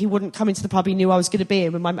promised me he wouldn't come into the pub he knew I was going to be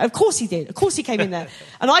in with my... Of course he did. Of course he came in there.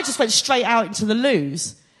 And I just went straight out into the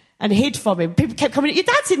loos and hid from him. People kept coming, your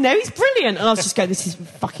dad's in there, he's brilliant. And I was just going, this is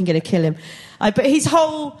fucking going to kill him. But his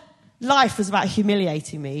whole life was about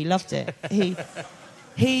humiliating me. He loved it. He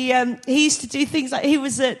used to do things like...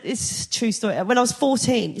 It's a true story. When I was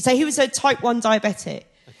 14, so he was a type 1 diabetic.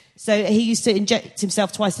 So he used to inject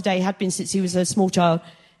himself twice a day. He had been since he was a small child.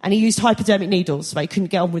 And he used hypodermic needles, but he couldn't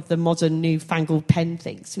get on with the modern newfangled pen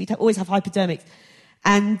things. So he'd always have hypodermics.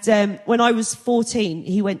 And when I was 14,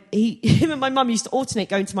 him and my mum used to alternate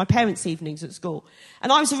going to my parents' evenings at school.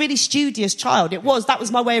 And I was a really studious child. That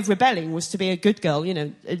was my way of rebelling, was to be a good girl,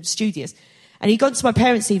 studious. And he'd gone to my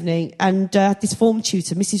parents' evening and had this form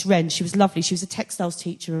tutor, Mrs. Wren. She was lovely. She was a textiles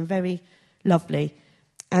teacher and very lovely.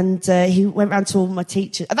 And he went round to all my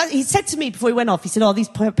teachers. And he said to me before he went off, he said, these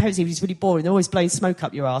parents' evenings are really boring. They're always blowing smoke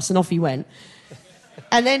up your arse. And off he went.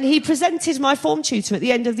 And then he presented my form tutor at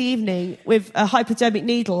the end of the evening with a hypodermic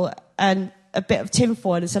needle and a bit of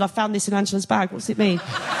tinfoil and said, I found this in Angela's bag. What's it mean?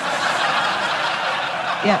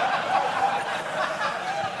 Yeah.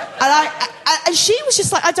 And she was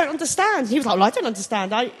just like, I don't understand. He was like, well, I don't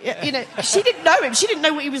understand. She didn't know him. She didn't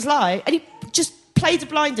know what he was like. And he just played a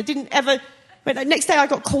blinder, didn't ever... But the next day I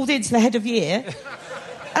got called into the head of year.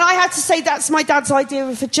 And I had to say, that's my dad's idea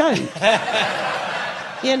of a joke.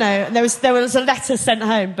 And there was a letter sent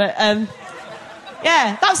home. But,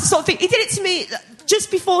 that was the sort of thing. He did it to me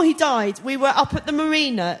just before he died. We were up at the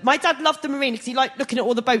marina. My dad loved the marina because he liked looking at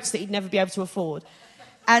all the boats that he'd never be able to afford.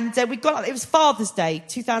 And we'd gone up, it was Father's Day,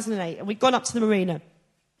 2008, and we'd gone up to the marina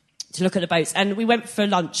to look at the boats. And we went for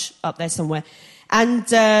lunch up there somewhere. And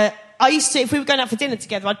I used to, if we were going out for dinner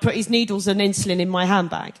together, I'd put his needles and insulin in my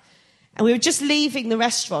handbag. And we were just leaving the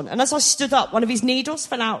restaurant. And as I stood up, one of his needles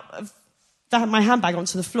fell out of my handbag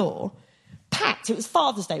onto the floor. Packed. It was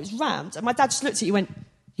Father's Day. It was rammed. And my dad just looked at you and went,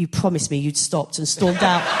 you promised me you'd stopped, and stormed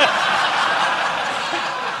out.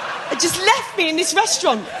 And just left me in this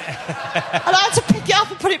restaurant. And I had to pick it up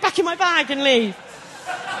and put it back in my bag and leave.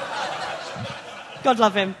 God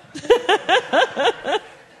love him.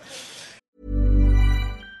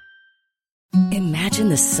 Imagine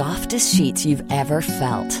the softest sheets you've ever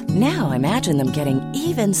felt. Now imagine them getting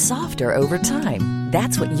even softer over time.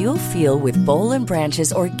 That's what you'll feel with Boll &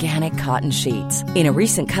 Branch's organic cotton sheets. In a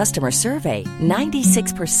recent customer survey,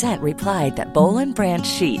 96% replied that Boll & Branch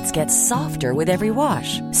sheets get softer with every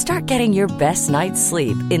wash. Start getting your best night's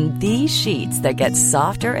sleep in these sheets that get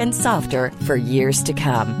softer and softer for years to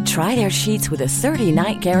come. Try their sheets with a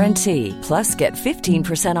 30-night guarantee. Plus, get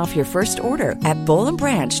 15% off your first order at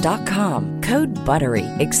bollandbranch.com. Code BUTTERY.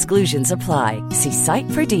 Exclusions apply. See site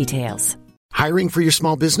for details. Hiring for your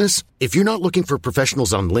small business? If you're not looking for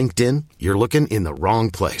professionals on LinkedIn, you're looking in the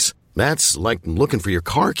wrong place. That's like looking for your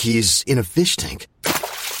car keys in a fish tank.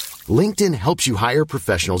 LinkedIn helps you hire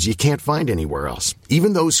professionals you can't find anywhere else,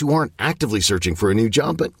 even those who aren't actively searching for a new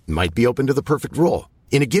job but might be open to the perfect role.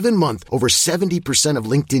 In a given month, over 70% of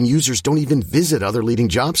LinkedIn users don't even visit other leading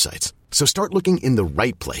job sites. So start looking in the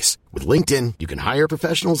right place. With LinkedIn, you can hire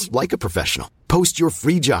professionals like a professional. Post your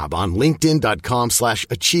free job on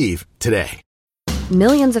linkedin.com/achieve today.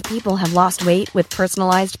 Millions of people have lost weight with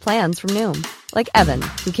personalized plans from Noom. Like Evan,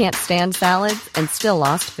 who can't stand salads and still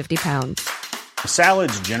lost 50 pounds.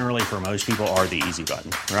 Salads generally for most people are the easy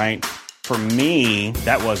button, right? For me,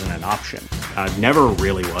 that wasn't an option. I never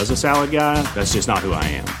really was a salad guy. That's just not who I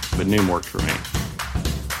am. But Noom worked for me.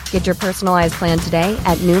 Get your personalized plan today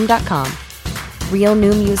at Noom.com. Real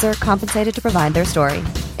Noom user compensated to provide their story.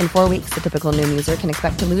 In 4 weeks, the typical Noom user can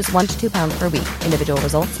expect to lose 1 to 2 pounds per week. Individual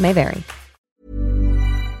results may vary.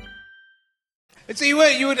 So you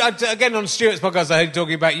were again on Stuart's podcast. I heard you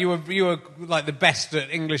talking about you were like the best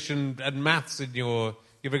at English and maths, and you're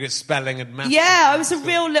very good at spelling and maths. Yeah, I was a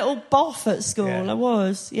real little boff at school. Yeah. I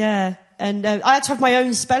was, yeah, and I had to have my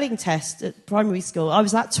own spelling test at primary school. I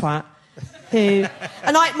was that twat.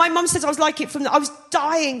 My mum says I was like it I was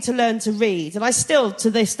dying to learn to read, and I still,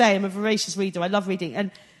 to this day, am a voracious reader. I love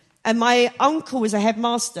reading. And my uncle was a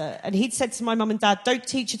headmaster, and he'd said to my mum and dad, don't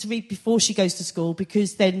teach her to read before she goes to school,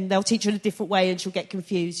 because then they'll teach her in a different way and she'll get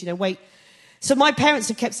confused, wait. So my parents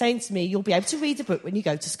had kept saying to me, you'll be able to read a book when you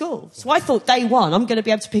go to school. So I thought, day one, I'm going to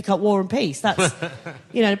be able to pick up War and Peace. That's,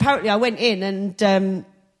 apparently I went in and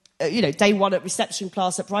day one at reception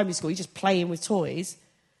class at primary school, you're just playing with toys.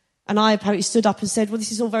 And I apparently stood up and said, well,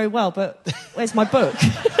 this is all very well, but where's my book?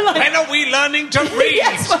 When are we learning to read?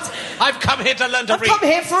 Yes, I've come here to learn to read. I've come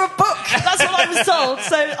here for a book. That's what I was told.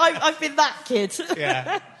 So I've been that kid.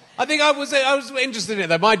 Yeah. I think I was interested in it,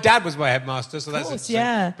 though. My dad was my headmaster, so that's interesting.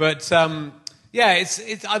 Yeah. But,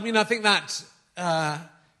 it's. I mean, I think that...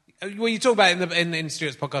 well, you talk about it in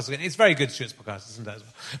Stuart's podcast again. It's very good, Stuart's podcast, isn't it?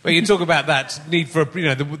 But you talk about that need for,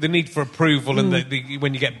 the need for approval and the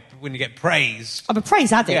when you get praised. I'm a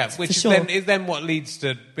praise addict, yeah, which for sure. is then what leads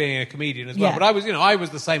to being a comedian as well. Yeah. But I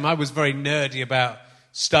was the same. I was very nerdy about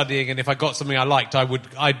studying, and if I got something I liked,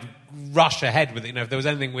 I'd rush ahead with it. If there was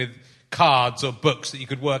anything with cards or books that you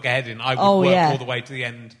could work ahead in, I would work all the way to the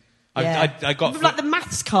end. Yeah. I got like the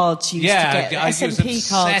maths cards you used to get, I was SMP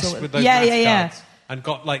cards. obsessed with those maths cards. And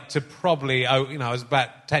got to probably, I was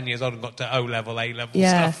about 10 years old and got to O-level, A-level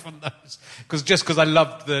stuff from those. Because I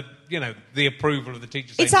loved the approval of the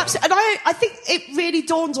teachers. It's absolutely, and I think it really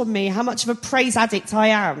dawned on me how much of a praise addict I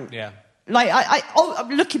am. Yeah.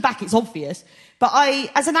 Looking back, it's obvious. But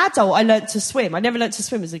as an adult, I learnt to swim. I never learnt to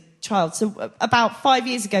swim as a child. So about 5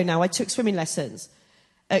 years ago now, I took swimming lessons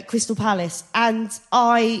at Crystal Palace. And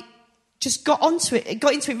I just got into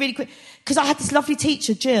it really quick. Because I had this lovely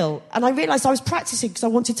teacher, Jill, and I realised I was practising because I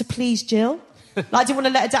wanted to please Jill. I didn't want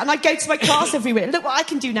to let her down. And I'd go to my class every week. Look what I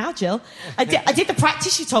can do now, Jill. I did the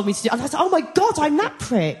practice she told me to do. And I was like, oh my God, I'm that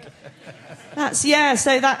prick. And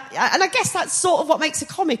I guess that's sort of what makes a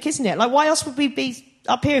comic, isn't it? Like, why else would we be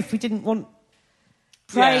up here if we didn't want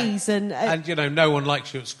praise? Yeah. And no one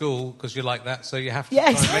likes you at school because you're like that, so you have to try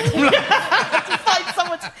and find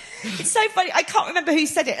someone It's so funny. I can't remember who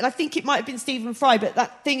said it, and I think it might have been Stephen Fry, but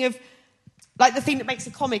that thing of... Like, the thing that makes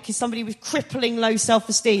a comic is somebody with crippling low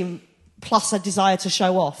self-esteem plus a desire to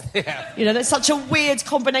show off. Yeah. That's such a weird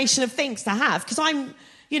combination of things to have. Because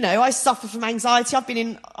I suffer from anxiety. I've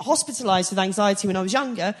been hospitalised with anxiety when I was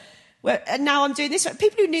younger. And now I'm doing this.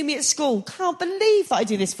 People who knew me at school can't believe that I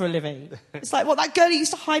do this for a living. It's like, that girl who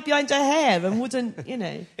used to hide behind her hair and wouldn't,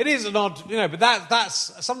 It is an odd, but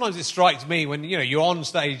that's... Sometimes it strikes me when, you're on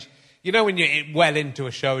stage... when you're well into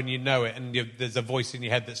a show and you know it, and there's a voice in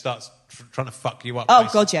your head that starts trying to fuck you up. Oh,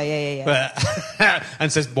 God, yeah. But,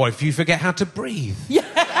 and says, boy, if you forget how to breathe. Yeah.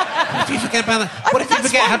 What if you forget about that? What if you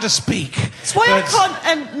forget how to speak? That's why I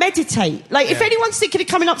can't meditate. If anyone's thinking of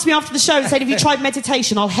coming up to me after the show and saying, have you tried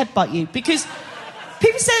meditation, I'll headbutt you. Because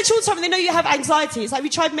people say that all the time and they know you have anxiety. It's like, we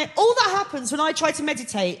tried... all that happens when I try to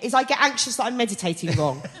meditate is I get anxious that I'm meditating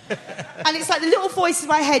wrong. And it's like the little voice in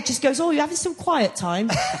my head just goes, you're having some quiet time.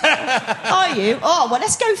 Are you? Oh, well,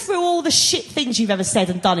 let's go through all the shit things you've ever said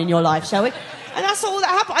and done in your life, shall we? And that's all that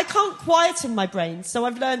happens. I can't quieten my brain. So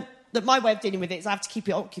I've learned that my way of dealing with it is I have to keep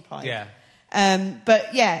it occupied. Yeah. But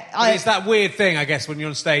it's that weird thing, I guess, when you're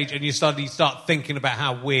on stage and you start thinking about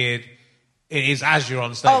how weird... It is as you're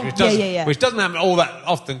on stage, which doesn't happen all that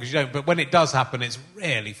often because you don't. But when it does happen, it's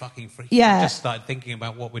really fucking freaky. Yeah. I just started thinking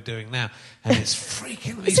about what we're doing now, and it's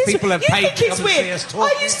freaking. These people have paid to come and see us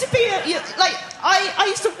talk. I used to be I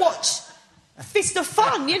used to watch Fist of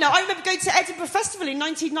Fun. I remember going to Edinburgh Festival in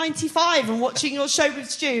 1995 and watching your show with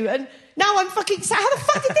Stu, and now I'm fucking. So how the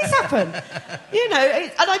fuck did this happen? And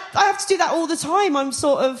I have to do that all the time. I'm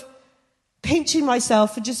sort of pinching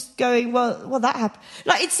myself and just going, well, that happened.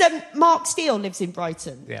 It's Mark Steele lives in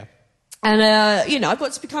Brighton. Yeah. And, I've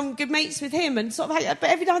got to become good mates with him and sort of, but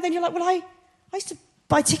every now and then you're like, well, I used to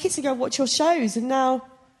buy tickets to go watch your shows and now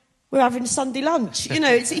we're having Sunday lunch.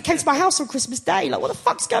 He came to my house on Christmas Day. Like, what the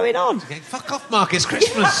fuck's going on? Okay, fuck off, Mark, it's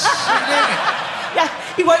Christmas.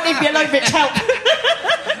 Yeah, he won't leave me alone, Rich, help.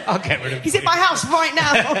 I'll get rid of him. He's in my house right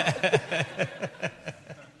now.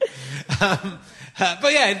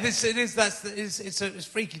 But yeah, it's a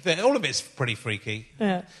freaky thing. All of it's pretty freaky.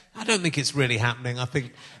 Yeah. I don't think it's really happening. I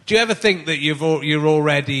think. Do you ever think that you're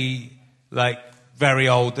already very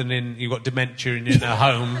old and you've got dementia and you're in a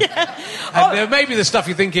home? Yeah. And maybe the stuff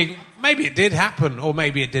you're thinking, maybe it did happen or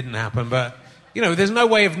maybe it didn't happen. But there's no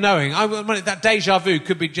way of knowing. That déjà vu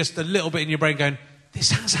could be just a little bit in your brain going,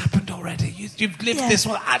 "This has happened already. You've lived this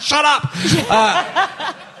one. Shut up."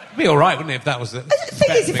 Yeah. It'd be all right, wouldn't it, if that was the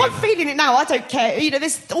thing is, if I'm feeling it now, I don't care.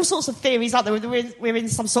 There's all sorts of theories out there. We're in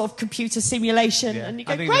some sort of computer simulation, and you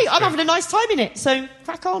go, great, I'm having a nice time in it, so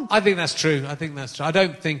crack on. I think that's true. I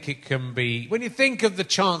don't think it can be... When you think of the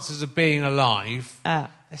chances of being alive, they're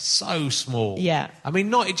so small. Yeah. I mean,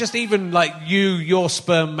 not just even your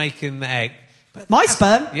sperm making the egg. But my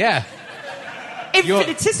sperm? Yeah.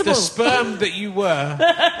 Infinitesimal. The sperm that you were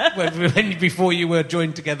before you were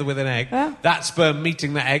joined together with an egg, that sperm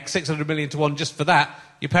meeting that egg, 600 million to 1 just for that,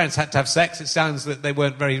 your parents had to have sex. It sounds that they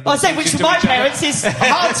weren't very... Well, I say, which for my parents is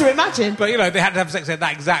hard to imagine. But, they had to have sex at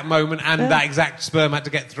that exact moment, and that exact sperm had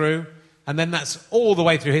to get through. And then that's all the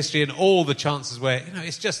way through history and all the chances where,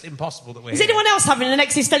 it's just impossible that we're Is here. anyone else having an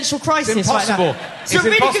existential crisis It's impossible. right now? It's a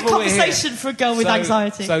really good conversation for a girl with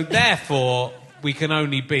anxiety. So therefore, we can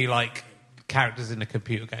only be like characters in a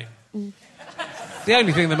computer game. The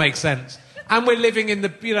only thing that makes sense. And we're living in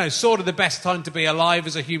the, sort of the best time to be alive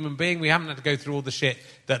as a human being. We haven't had to go through all the shit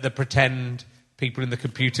that the pretend people in the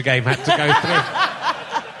computer game had to go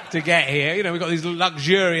through to get here. We've got these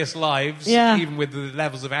luxurious lives. Yeah. Even with the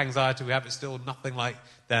levels of anxiety we have, it's still nothing like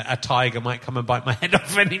a tiger might come and bite my head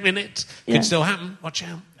off any minute. Could still happen. Watch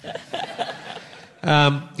out.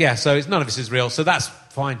 So none of this is real. So that's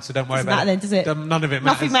fine. So don't worry about it. Doesn't matter then, does it? None of it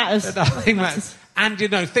matters. Nothing matters. Nothing matters. And,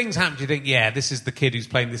 things happen. You think, this is the kid who's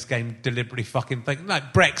playing this game deliberately fucking thinking,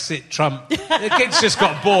 like Brexit, Trump. The kid's just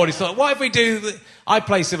got bored. He's like, what if we do... I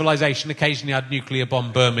play Civilization. Occasionally I'd nuclear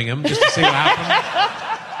bomb Birmingham just to see what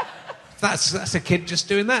happens. That's a kid just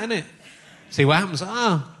doing that, isn't it? See what happens.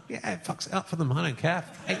 It fucks it up for them. I don't care.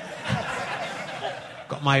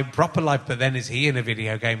 Got my proper life, but then is he in a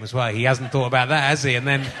video game as well? He hasn't thought about that, has he? And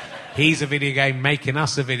then he's a video game making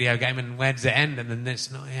us a video game, and where does it end? And then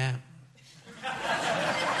it's not,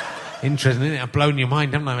 Interesting, isn't it? I've blown your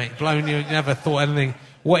mind, haven't I, mate? You never thought anything.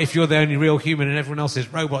 What if you're the only real human and everyone else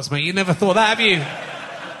is robots, mate? You never thought that, have you?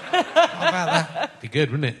 How about that? Be good,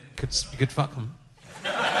 wouldn't it? You could fuck them.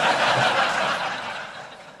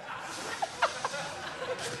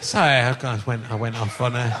 Sorry, I went off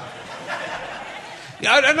on a...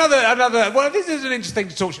 Another... Well, this is an interesting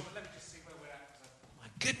to talk to you. But let me just see where we're at. My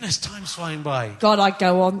goodness, time's flying by. God, I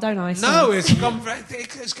go on, don't I? No, it's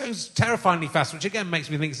going terrifyingly fast, which again makes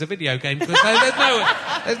me think it's a video game, because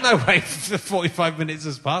there's no way the 45 minutes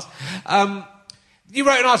has passed. You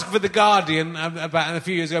wrote an article for The Guardian about a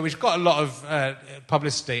few years ago, which got a lot of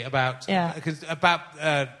publicity about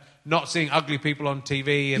not seeing ugly people on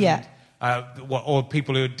TV and or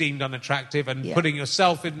people who are deemed unattractive, and putting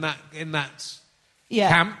yourself in that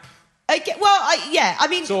camp. I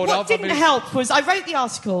mean, what didn't help was I wrote the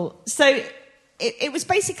article, so it was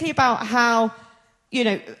basically about how,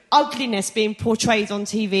 ugliness being portrayed on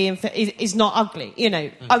TV is not ugly.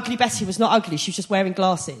 Ugly Betty was not ugly; she was just wearing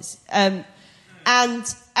glasses. And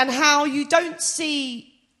how you don't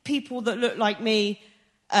see people that look like me,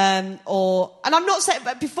 and I'm not saying,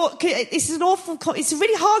 but before, it's a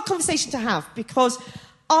really hard conversation to have, because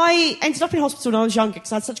I ended up in hospital when I was younger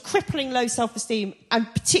because I had such crippling low self-esteem, and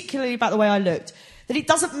particularly about the way I looked, that it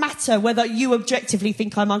doesn't matter whether you objectively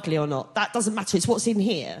think I'm ugly or not. That doesn't matter. It's what's in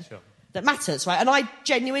here that matters, right? And I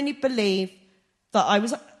genuinely believe that I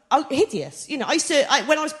was hideous. When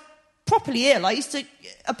I was properly ill, I used to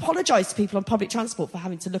apologise to people on public transport for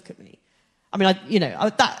having to look at me. I mean,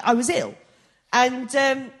 I was ill. And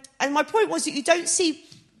my point was that you don't see...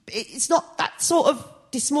 It's not that sort of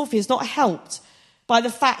dysmorphia is not helped by the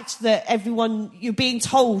fact that you're being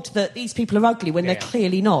told that these people are ugly when they're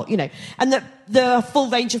clearly not, and that the full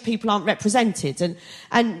range of people aren't represented.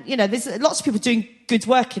 And there's lots of people doing good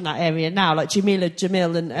work in that area now, like Jamila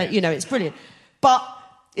Jamil, and, it's brilliant. But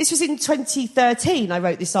this was in 2013, I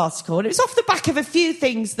wrote this article, and it was off the back of a few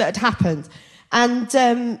things that had happened. And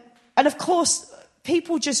of course,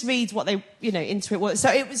 people just read what they, into it. So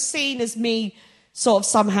it was seen as me sort of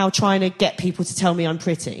somehow trying to get people to tell me I'm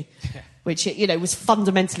pretty. Which, was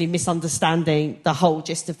fundamentally misunderstanding the whole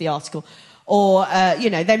gist of the article. Or,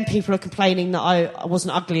 then people are complaining that I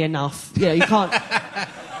wasn't ugly enough. You can't...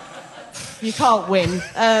 you can't win.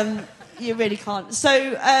 You really can't. So,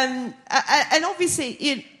 and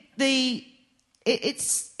obviously,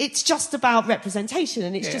 it's just about representation,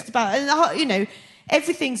 and it's just about... And,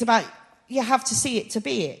 everything's about... You have to see it to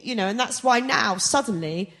be it, and that's why now,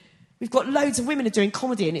 suddenly... We've got loads of women are doing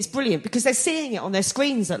comedy, and it's brilliant because they're seeing it on their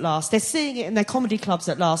screens at last. They're seeing it in their comedy clubs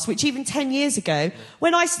at last, which even 10 years ago,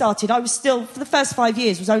 when I started, I was still, for the first 5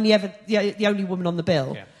 years, was only ever the only woman on the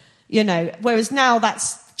bill. Yeah. Whereas now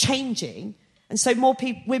that's changing. And so more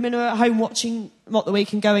women are at home watching Mock the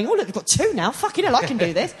Week and going, oh, look, they've got 2 now. Fucking hell, I can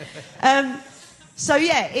do this.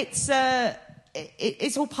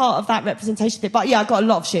 It's all part of that representation thing. But, I got a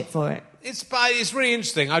lot of shit for it. It's really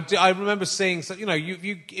interesting. I remember seeing,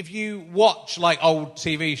 if you watch like old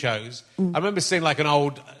TV shows, I remember seeing like an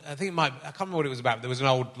old, I can't remember what it was about. There was an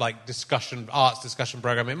old like arts discussion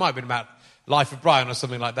program. It might have been about Life of Brian or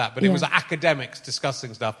something like that. But it was academics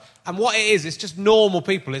discussing stuff. And what it is, it's just normal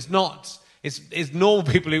people. It's normal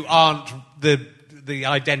people who aren't the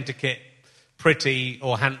identikit pretty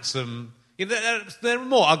or handsome. There are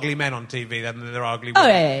more ugly men on TV than there are ugly women.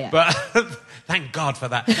 Oh, yeah. But thank God for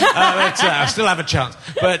that. I still have a chance.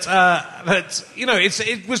 But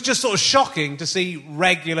it was just sort of shocking to see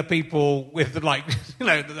regular people with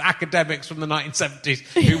the academics from the 1970s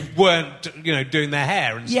who weren't, doing their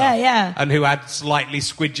hair and stuff. Yeah. And who had slightly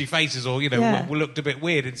squidgy faces or, looked a bit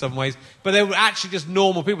weird in some ways. But they were actually just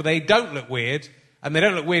normal people. They don't look weird. And they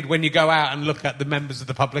don't look weird when you go out and look at the members of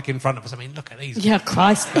the public in front of us. I mean, look at these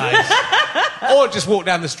Christ. guys. Or just walk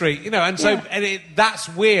down the street, that's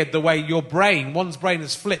weird, the way one's brain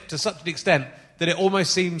is flipped to such an extent that it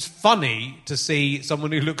almost seems funny to see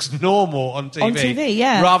someone who looks normal on TV. On TV,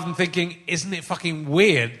 yeah. Rather than thinking, isn't it fucking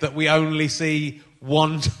weird that we only see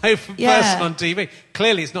one type of person on TV?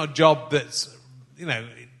 Clearly it's not a job that's,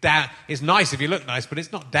 down. It's nice if you look nice, but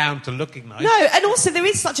it's not down to looking nice. No, and also there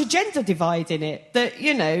is such a gender divide in it that,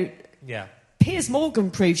 Yeah. Piers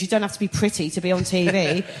Morgan proves you don't have to be pretty to be on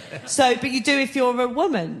TV. But you do if you're a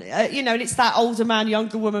woman. And it's that older man,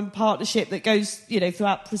 younger woman partnership that goes,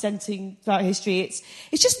 throughout history. It's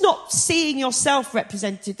just not seeing yourself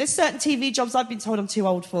represented. There's certain TV jobs I've been told I'm too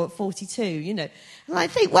old for at 42, And I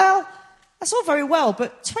think, well, that's all very well,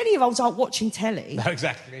 but 20-year-olds aren't watching telly. No,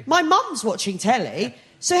 exactly. My mum's watching telly,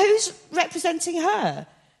 so who's representing her?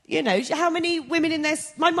 How many women in there?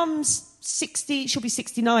 My mum's 60, she'll be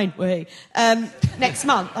 69 next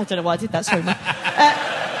month. I don't know why I did that, sorry, Mum.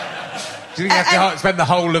 Do you think you have to spend the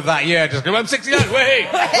whole of that year just going, I'm 69, wait.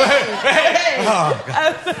 Oh,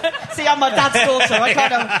 God. See, I'm my dad's daughter. I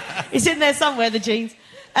kind of... It's in there somewhere, the genes.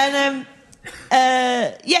 And,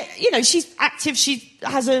 she's active. She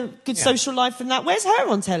has a good social life and that. Where's her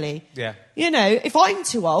on telly? Yeah. If I'm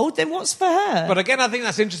too old, then what's for her? But again, I think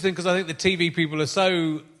that's interesting because I think the TV people are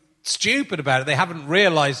so stupid about it. They haven't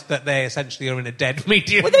realised that they essentially are in a dead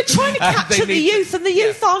medium. Well, they're trying to capture the youth, and the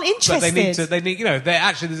youth aren't interested. But they need,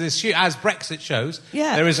 there's this huge, as Brexit shows,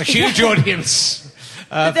 there is a huge audience.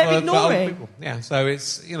 But they're for ignoring. old people. Yeah, so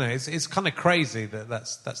it's kind of crazy that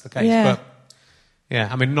that's the case. Yeah. But yeah,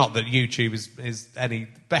 I mean, not that YouTube is any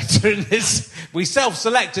better in this. We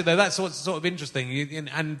self-selected though. That's what's sort of interesting,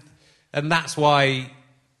 and that's why.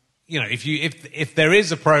 If there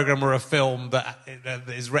is a program or a film that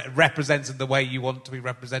is represented the way you want to be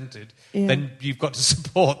represented, then you've got to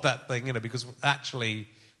support that thing, because actually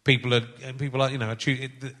people are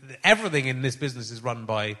everything in this business is run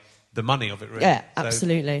by the money of it, really. Yeah, so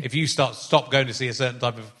absolutely. If you stop going to see a certain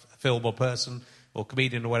type of film or person or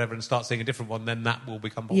comedian or whatever and start seeing a different one, then that will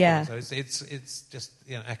become popular. Yeah. So it's just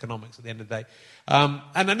economics at the end of the day.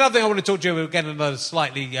 And another thing I want to talk to you again, another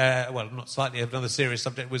another serious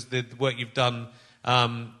subject was the work you've done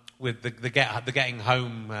with the Getting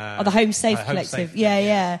Home. The Home Safe Collective.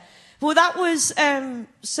 Yeah. Well, that was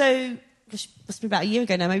must be about a year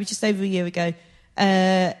ago now, maybe just over a year ago.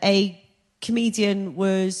 A comedian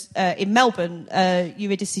was in Melbourne.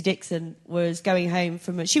 Eurydice Dixon was going home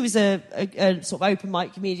from. She was a sort of open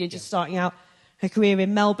mic comedian, just starting out her career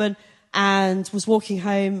in Melbourne, and was walking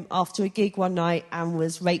home after a gig one night and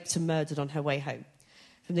was raped and murdered on her way home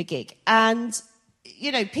from the gig. And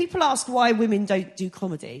people ask why women don't do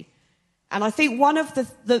comedy, and I think one of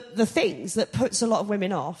the things that puts a lot of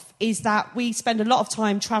women off is that we spend a lot of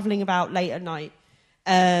time travelling about late at night.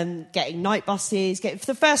 Getting night buses. For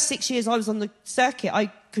the first 6 years I was on the circuit, I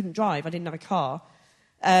couldn't drive. I didn't have a car.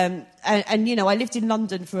 I lived in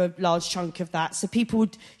London for a large chunk of that. So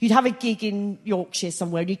you'd have a gig in Yorkshire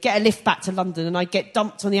somewhere, and you'd get a lift back to London, and I'd get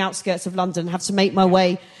dumped on the outskirts of London and have to make my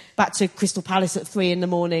way back to Crystal Palace at 3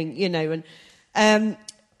 a.m,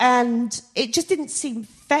 and it just didn't seem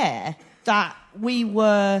fair that we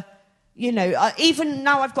were, even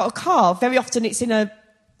now I've got a car, very often it's in a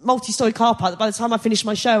multi-storey car park that by the time I finish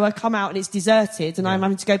my show, I come out and it's deserted and I'm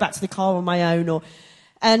having to go back to the car on my own.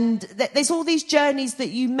 There's all these journeys that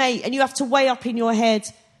you make, and you have to weigh up in your head,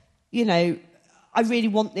 I really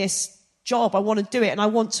want this job, I want to do it, and I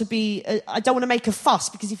want to be... I don't want to make a fuss,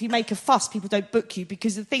 because if you make a fuss, people don't book you,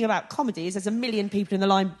 because the thing about comedy is there's a million people in the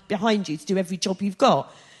line behind you to do every job you've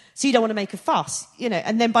got. So you don't want to make a fuss,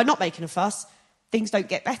 and then by not making a fuss, things don't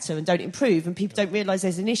get better and don't improve, and people don't realise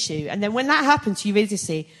there's an issue. And then when that happened to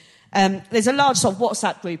Eurydice, there's a large sort of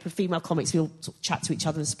WhatsApp group of female comics. We all sort of chat to each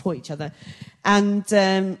other and support each other.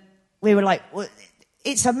 And we were like, well,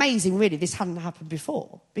 it's amazing, really, this hadn't happened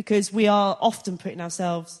before, because we are often putting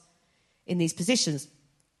ourselves in these positions.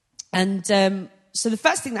 And so the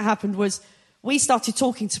first thing that happened was we started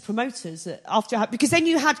talking to promoters because then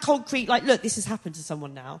you had concrete, like, look, this has happened to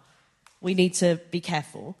someone now. We need to be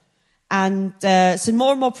careful. And so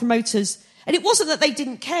more and more promoters... And it wasn't that they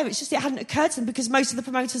didn't care, it's just it hadn't occurred to them, because most of the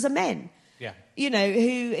promoters are men. Yeah.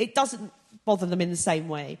 Who it doesn't bother them in the same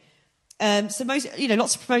way. So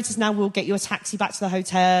lots of promoters now will get you a taxi back to the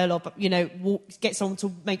hotel, or get someone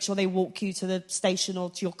to make sure they walk you to the station or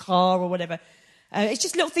to your car or whatever. It's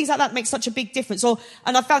just little things like that make such a big difference.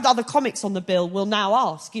 And I found other comics on the bill will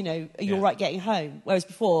now ask, are you all right getting home? Whereas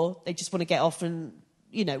before they just want to get off and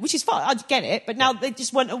which is fine. I'd get it, but now they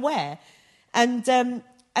just weren't aware. And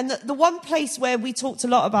the one place where we talked a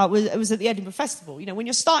lot about was at the Edinburgh Festival. When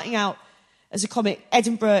you're starting out as a comic,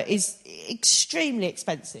 Edinburgh is extremely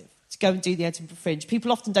expensive to go and do the Edinburgh Fringe.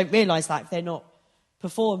 People often don't realise that if they're not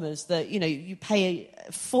performers, that, you pay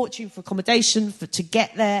a fortune for accommodation, to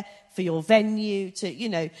get there, for your venue,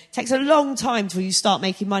 it takes a long time till you start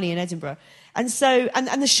making money in Edinburgh. And so,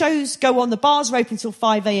 and the shows go on, the bars are open until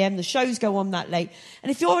 5 a.m, the shows go on that late. And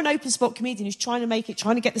if you're an open spot comedian who's trying to make it,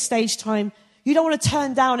 trying to get the stage time, you don't want to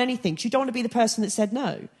turn down anything, because you don't want to be the person that said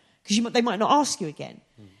no, because they might not ask you again.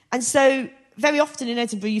 And so, very often in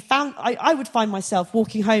Edinburgh, I would find myself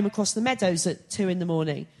walking home across the meadows at 2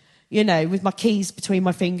 a.m, with my keys between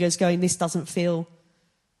my fingers going, this doesn't feel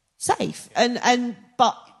safe.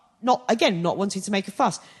 But not wanting to make a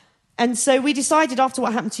fuss. And so we decided, after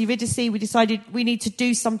what happened to Eurydice, we need to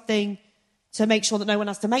do something to make sure that no one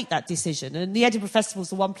has to make that decision. And the Edinburgh Festival is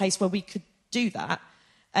the one place where we could do that.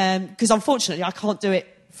 Because unfortunately, I can't do it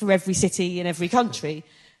for every city in every country.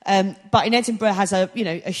 But in Edinburgh has a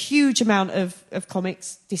huge amount of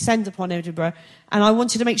comics descend upon Edinburgh. And I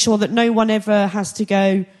wanted to make sure that no one ever has to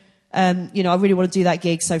go, I really want to do that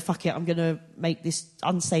gig, so fuck it, I'm going to make this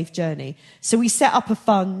unsafe journey. So we set up a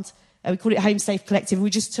fund, we called it Home Safe Collective, and we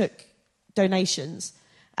just took donations.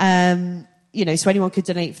 So anyone could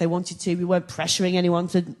donate if they wanted to. We weren't pressuring anyone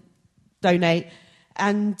to donate.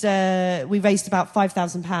 And we raised about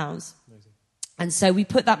 £5,000. And so we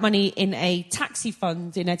put that money in a taxi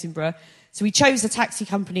fund in Edinburgh. So we chose a taxi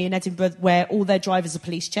company in Edinburgh where all their drivers are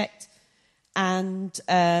police checked. And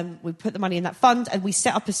we put the money in that fund, and we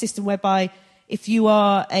set up a system whereby if you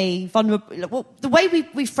are a vulnerable... Well, the way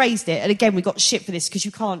we phrased it, and again, we got shit for this because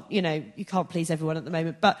you can't please everyone at the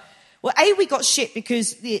moment. But, we got shit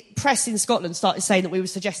because the press in Scotland started saying that we were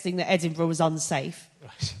suggesting that Edinburgh was unsafe.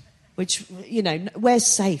 Right. Which, where's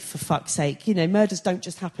safe, for fuck's sake? Murders don't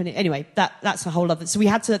just happen. Anyway, that's a whole other... So we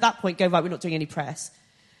had to, at that point, go, right, we're not doing any press,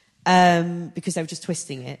 because they were just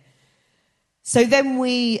twisting it. So then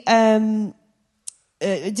we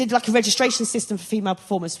did like a registration system for female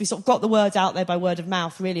performers. We sort of got the word out there by word of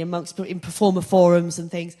mouth, really, in performer forums and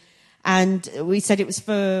things. And we said it was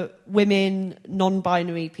for women,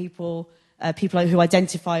 non-binary people, people who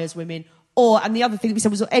identify as women, and the other thing that we said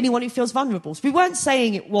was anyone who feels vulnerable. So we weren't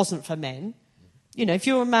saying it wasn't for men. If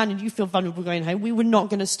you're a man and you feel vulnerable going home, we were not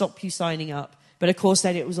going to stop you signing up. But of course,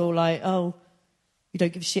 then it was all like, oh, you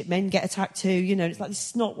don't give a shit, men get attacked too. It's like, this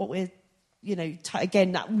is not what we're,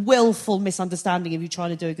 again, that willful misunderstanding of you trying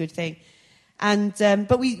to do a good thing. And,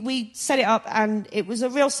 but we set it up, and it was a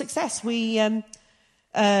real success. Loads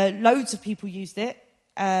of people used it.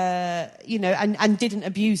 And didn't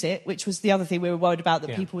abuse it, which was the other thing we were worried about,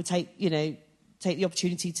 that people would take the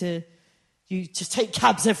opportunity to just take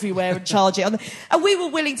cabs everywhere and charge it. And we were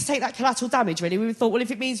willing to take that collateral damage, really. We thought, well,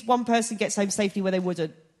 if it means one person gets home safely where they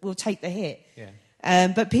wouldn't, we'll take the hit. Yeah.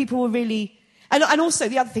 But people were really... And also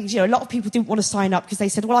the other thing is, a lot of people didn't want to sign up because they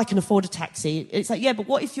said, well, I can afford a taxi. It's like, yeah, but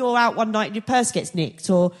what if you're out one night and your purse gets nicked,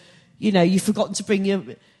 or, you've forgotten to bring your...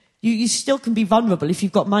 You still can be vulnerable if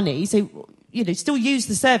you've got money, so... still use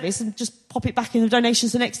the service and just pop it back in the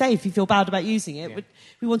donations the next day if you feel bad about using it. Yeah. But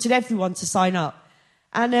we wanted everyone to sign up.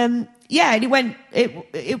 And, and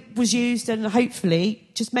it was used, and hopefully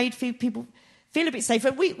just made people feel a bit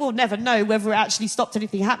safer. We will never know whether it actually stopped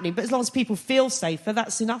anything happening, but as long as people feel safer,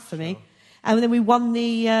 that's enough for me. Sure. And then we won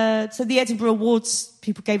the Edinburgh Awards,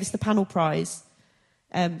 people gave us the panel prize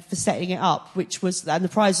for setting it up, and the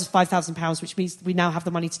prize was £5,000, which means we now have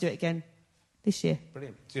the money to do it again this year.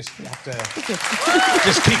 Brilliant. Just have to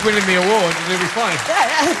just keep winning the award and it'll be fine.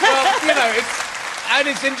 Well,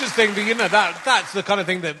 it's interesting that that's the kind of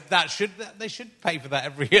thing they should pay for that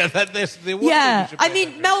every year. The award. Yeah,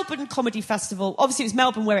 Melbourne Comedy Festival. Obviously, it was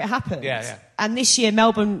Melbourne where it happened. Yeah. And this year,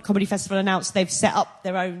 Melbourne Comedy Festival announced they've set up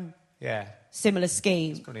their own similar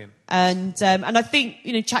scheme. That's brilliant. And I think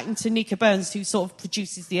chatting to Nika Burns, who sort of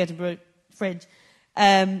produces the Edinburgh Fringe,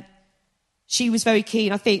 she was very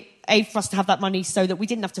keen. I think for us to have that money so that we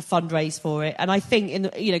didn't have to fundraise for it. And I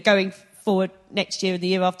think going forward next year and the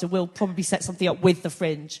year after, we'll probably set something up with the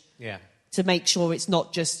Fringe. Yeah. To make sure it's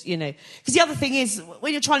not just, because the other thing is,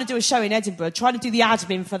 when you're trying to do a show in Edinburgh, trying to do the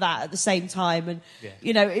admin for that at the same time, and,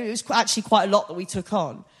 it was actually quite a lot that we took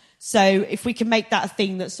on. So if we can make that a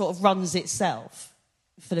thing that sort of runs itself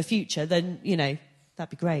for the future, then,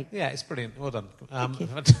 That'd be great. Yeah, it's brilliant. Well done. Thank you.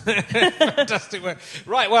 Fantastic work.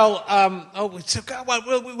 Right, well,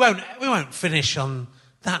 we won't finish on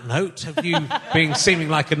that note of you seeming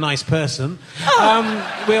like a nice person.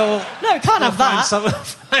 No, can't have that.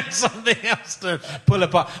 Find something else to pull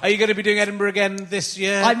apart. Are you going to be doing Edinburgh again this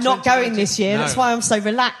year? I'm not going this year. No. That's why I'm so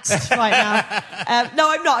relaxed right now. No,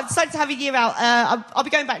 I'm not. I've decided to have a year out. I'll be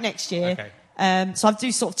going back next year. Okay. So I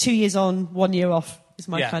do sort of 2 years on, 1 year off. Is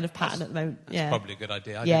my kind of pattern at the moment. That's probably a good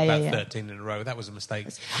idea. I did about 13 in a row. That was a mistake.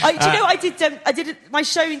 Do you know, I did my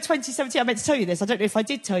show in 2017. I meant to tell you this. I don't know if I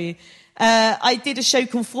did tell you. I did a show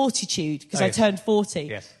called Fortitude because I turned 40.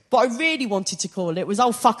 Yes. What I really wanted to call it was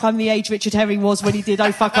 "Oh fuck, I'm the age Richard Herring was when he did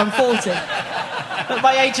Oh fuck, I'm 40." But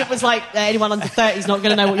my agent was like, "Anyone under 30 is not going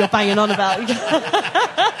to know what you're banging on about."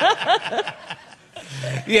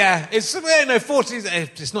 Yeah, it's 40s.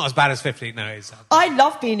 It's not as bad as 50. No, it's. I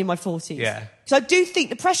love being in my 40s. Yeah. Because I do think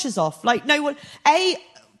the pressure's off. Like, no one.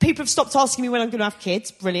 People have stopped asking me when I'm going to have kids.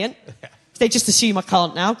 Brilliant. Yeah. They just assume I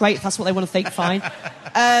can't now. Great, if that's what they want to think. Fine.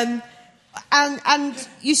 And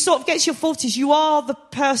you sort of get to your 40s. You are the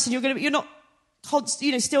person you're going to be. You're not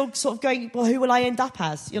still sort of going. Well, who will I end up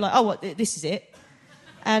as? You're like, oh, what? This is it.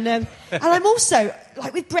 And I'm also,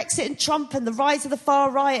 like, with Brexit and Trump and the rise of the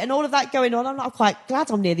far right and all of that going on, I'm quite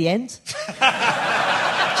glad I'm near the end. Do you know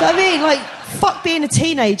what I mean? Like, fuck being a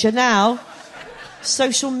teenager now.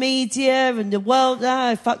 Social media and the world,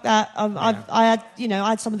 no, fuck that. I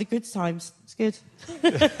had some of the good times. It's good.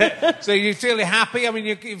 So you feel happy? I mean,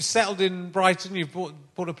 you've settled in Brighton. You've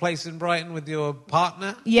bought a place in Brighton with your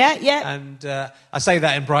partner. Yeah, yeah. And I say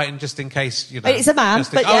that in Brighton just in case, It's a man,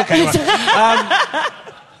 but yeah. Okay, right.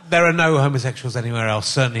 There are no homosexuals anywhere else,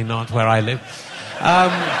 certainly not where I live.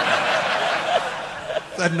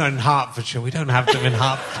 Not in Hertfordshire. We don't have them in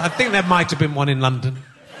Hertfordshire. I think there might have been one in London.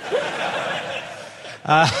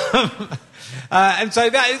 And so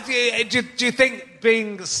do you think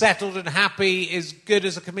being settled and happy is good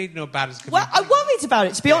as a comedian or bad as a comedian? Well, I worried about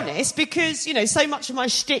it, to be honest, because, so much of my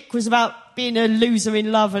shtick was about being a loser in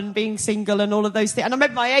love and being single and all of those things. And I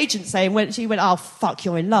remember my agent saying, oh, fuck,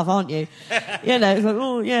 you're in love, aren't you? It's like,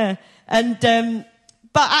 oh, yeah. And,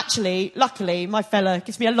 but actually, luckily, my fella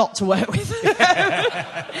gives me a lot to work with.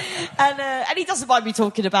 and he doesn't mind me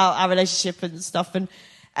talking about our relationship and stuff.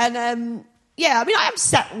 Yeah, I mean, I am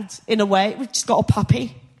settled in a way. We've just got a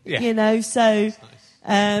puppy, so...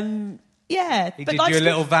 Nice. Yeah. He did you a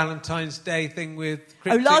little Valentine's Day thing with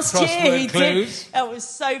cryptic last year he clues. Did. That was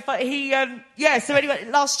so funny. So anyway,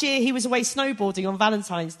 last year he was away snowboarding on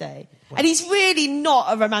Valentine's Day. Wow. And he's really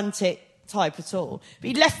not a romantic type at all. But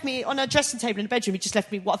he left me on a dressing table in the bedroom, he just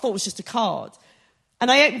left me what I thought was just a card. And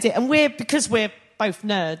I opened it, and because we're both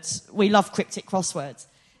nerds, we love cryptic crosswords.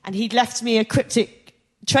 And he'd left me a cryptic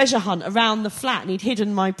treasure hunt around the flat, and he'd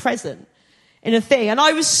hidden my present in a thing. And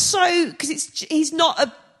I was so... Because he's not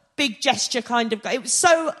a big gesture kind of guy. It was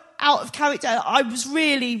so out of character. I was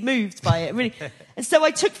really moved by it, really. And so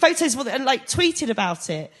I took photos with it and, tweeted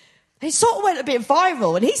about it. And it sort of went a bit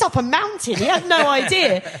viral. And he's up a mountain. He had no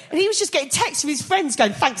idea. And he was just getting texts from his friends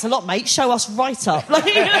going, "Thanks a lot, mate. Show us right up."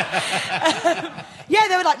 Yeah,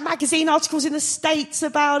 there were magazine articles in the States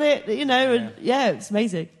about it, and it's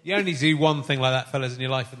amazing. You only do one thing like that, fellas, in your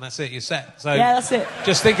life, and that's it. You're set. So yeah, that's it.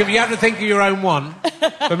 Just you have to think of your own one.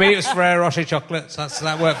 For me, it was Ferrero Rocher chocolates.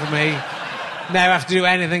 That worked for me. Never have to do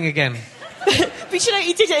anything again. But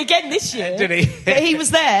he did it again this year. Did he? But he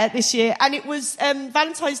was there this year, and it was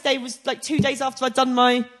Valentine's Day was 2 days after I'd done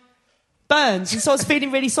my burns, and so I was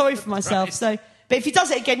feeling really sorry for myself. Right. So, but if he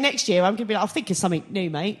does it again next year, I'm going to be I'll think of something new,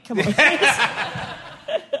 mate. Come on.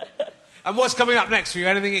 And what's coming up next for you?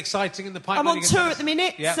 Anything exciting in the pipeline? I'm on tour at the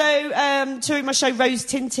minute, so touring my show Rose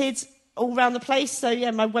Tinted all around the place. So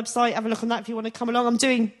yeah, my website, have a look on that if you want to come along. I'm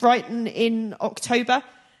doing Brighton in October,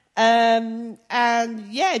 and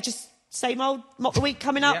yeah, just same old Mock the Week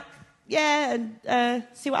coming up. Yeah, and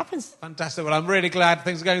see what happens. Fantastic. Well, I'm really glad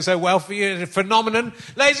things are going so well for you. Phenomenon.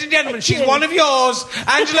 Ladies and gentlemen, she's one of yours,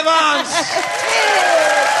 Angela Barnes. Thank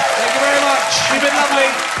you very much. You've been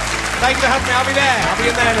lovely. Thanks for having me. I'll be there. I'll be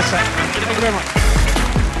in there in a sec. Thank you very much.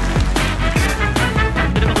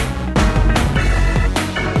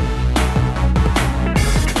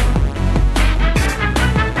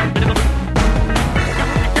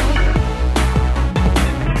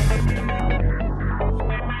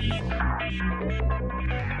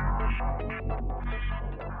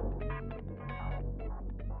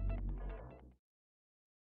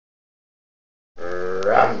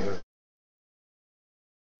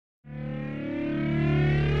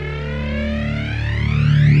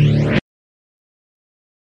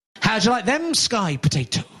 How'd you like them Sky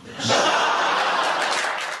potatoes?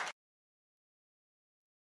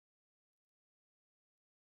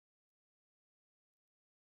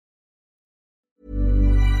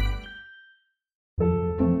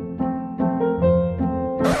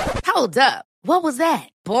 Hold up. What was that?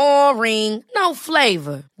 Boring. No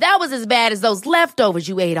flavor. That was as bad as those leftovers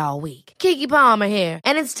you ate all week. Keke Palmer here,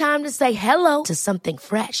 and it's time to say hello to something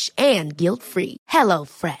fresh and guilt-free. Hello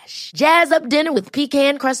Fresh. Jazz up dinner with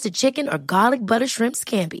pecan-crusted chicken or garlic butter shrimp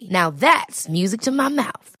scampi. Now that's music to my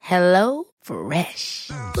mouth. Hello Fresh.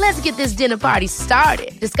 Let's get this dinner party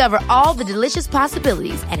started. Discover all the delicious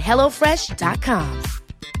possibilities at hellofresh.com.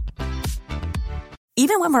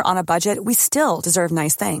 Even when we're on a budget, we still deserve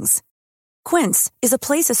nice things. Quince is a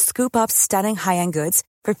place to scoop up stunning high-end goods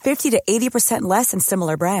for 50 to 80% less than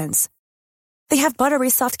similar brands. They have buttery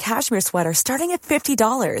soft cashmere sweaters starting at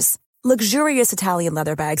 $50, luxurious Italian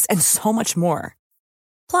leather bags, and so much more.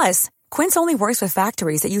 Plus, Quince only works with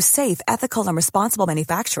factories that use safe, ethical, and responsible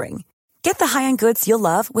manufacturing. Get the high-end goods you'll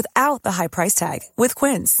love without the high price tag with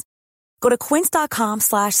Quince. Go to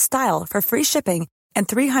quince.com/style for free shipping and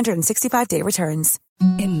 365-day returns.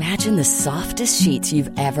 Imagine the softest sheets you've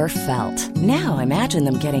ever felt. Now imagine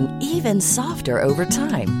them getting even softer over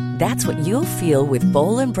time. That's what you'll feel with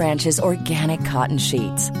Boll & Branch's organic cotton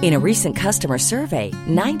sheets. In a recent customer survey,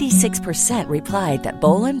 96% replied that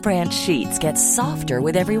Boll & Branch sheets get softer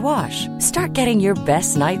with every wash. Start getting your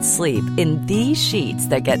best night's sleep in these sheets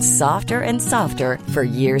that get softer and softer for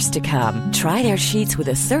years to come. Try their sheets with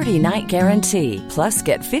a 30-night guarantee. Plus,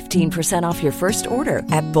 get 15% off your first order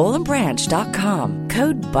at bollandbranch.com.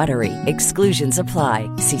 Code BUTTERY. Exclusions apply.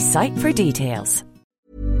 See site for details.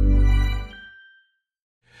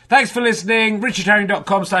 Thanks for listening.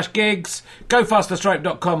 richardherring.com/gigs.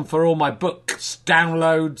 GoFasterStripe.com for all my books,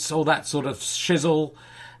 downloads, all that sort of shizzle.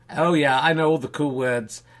 Oh yeah, I know all the cool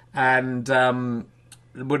words. And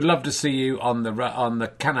would love to see you on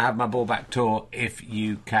the Can I Have My Ball Back tour if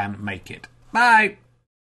you can make it. Bye.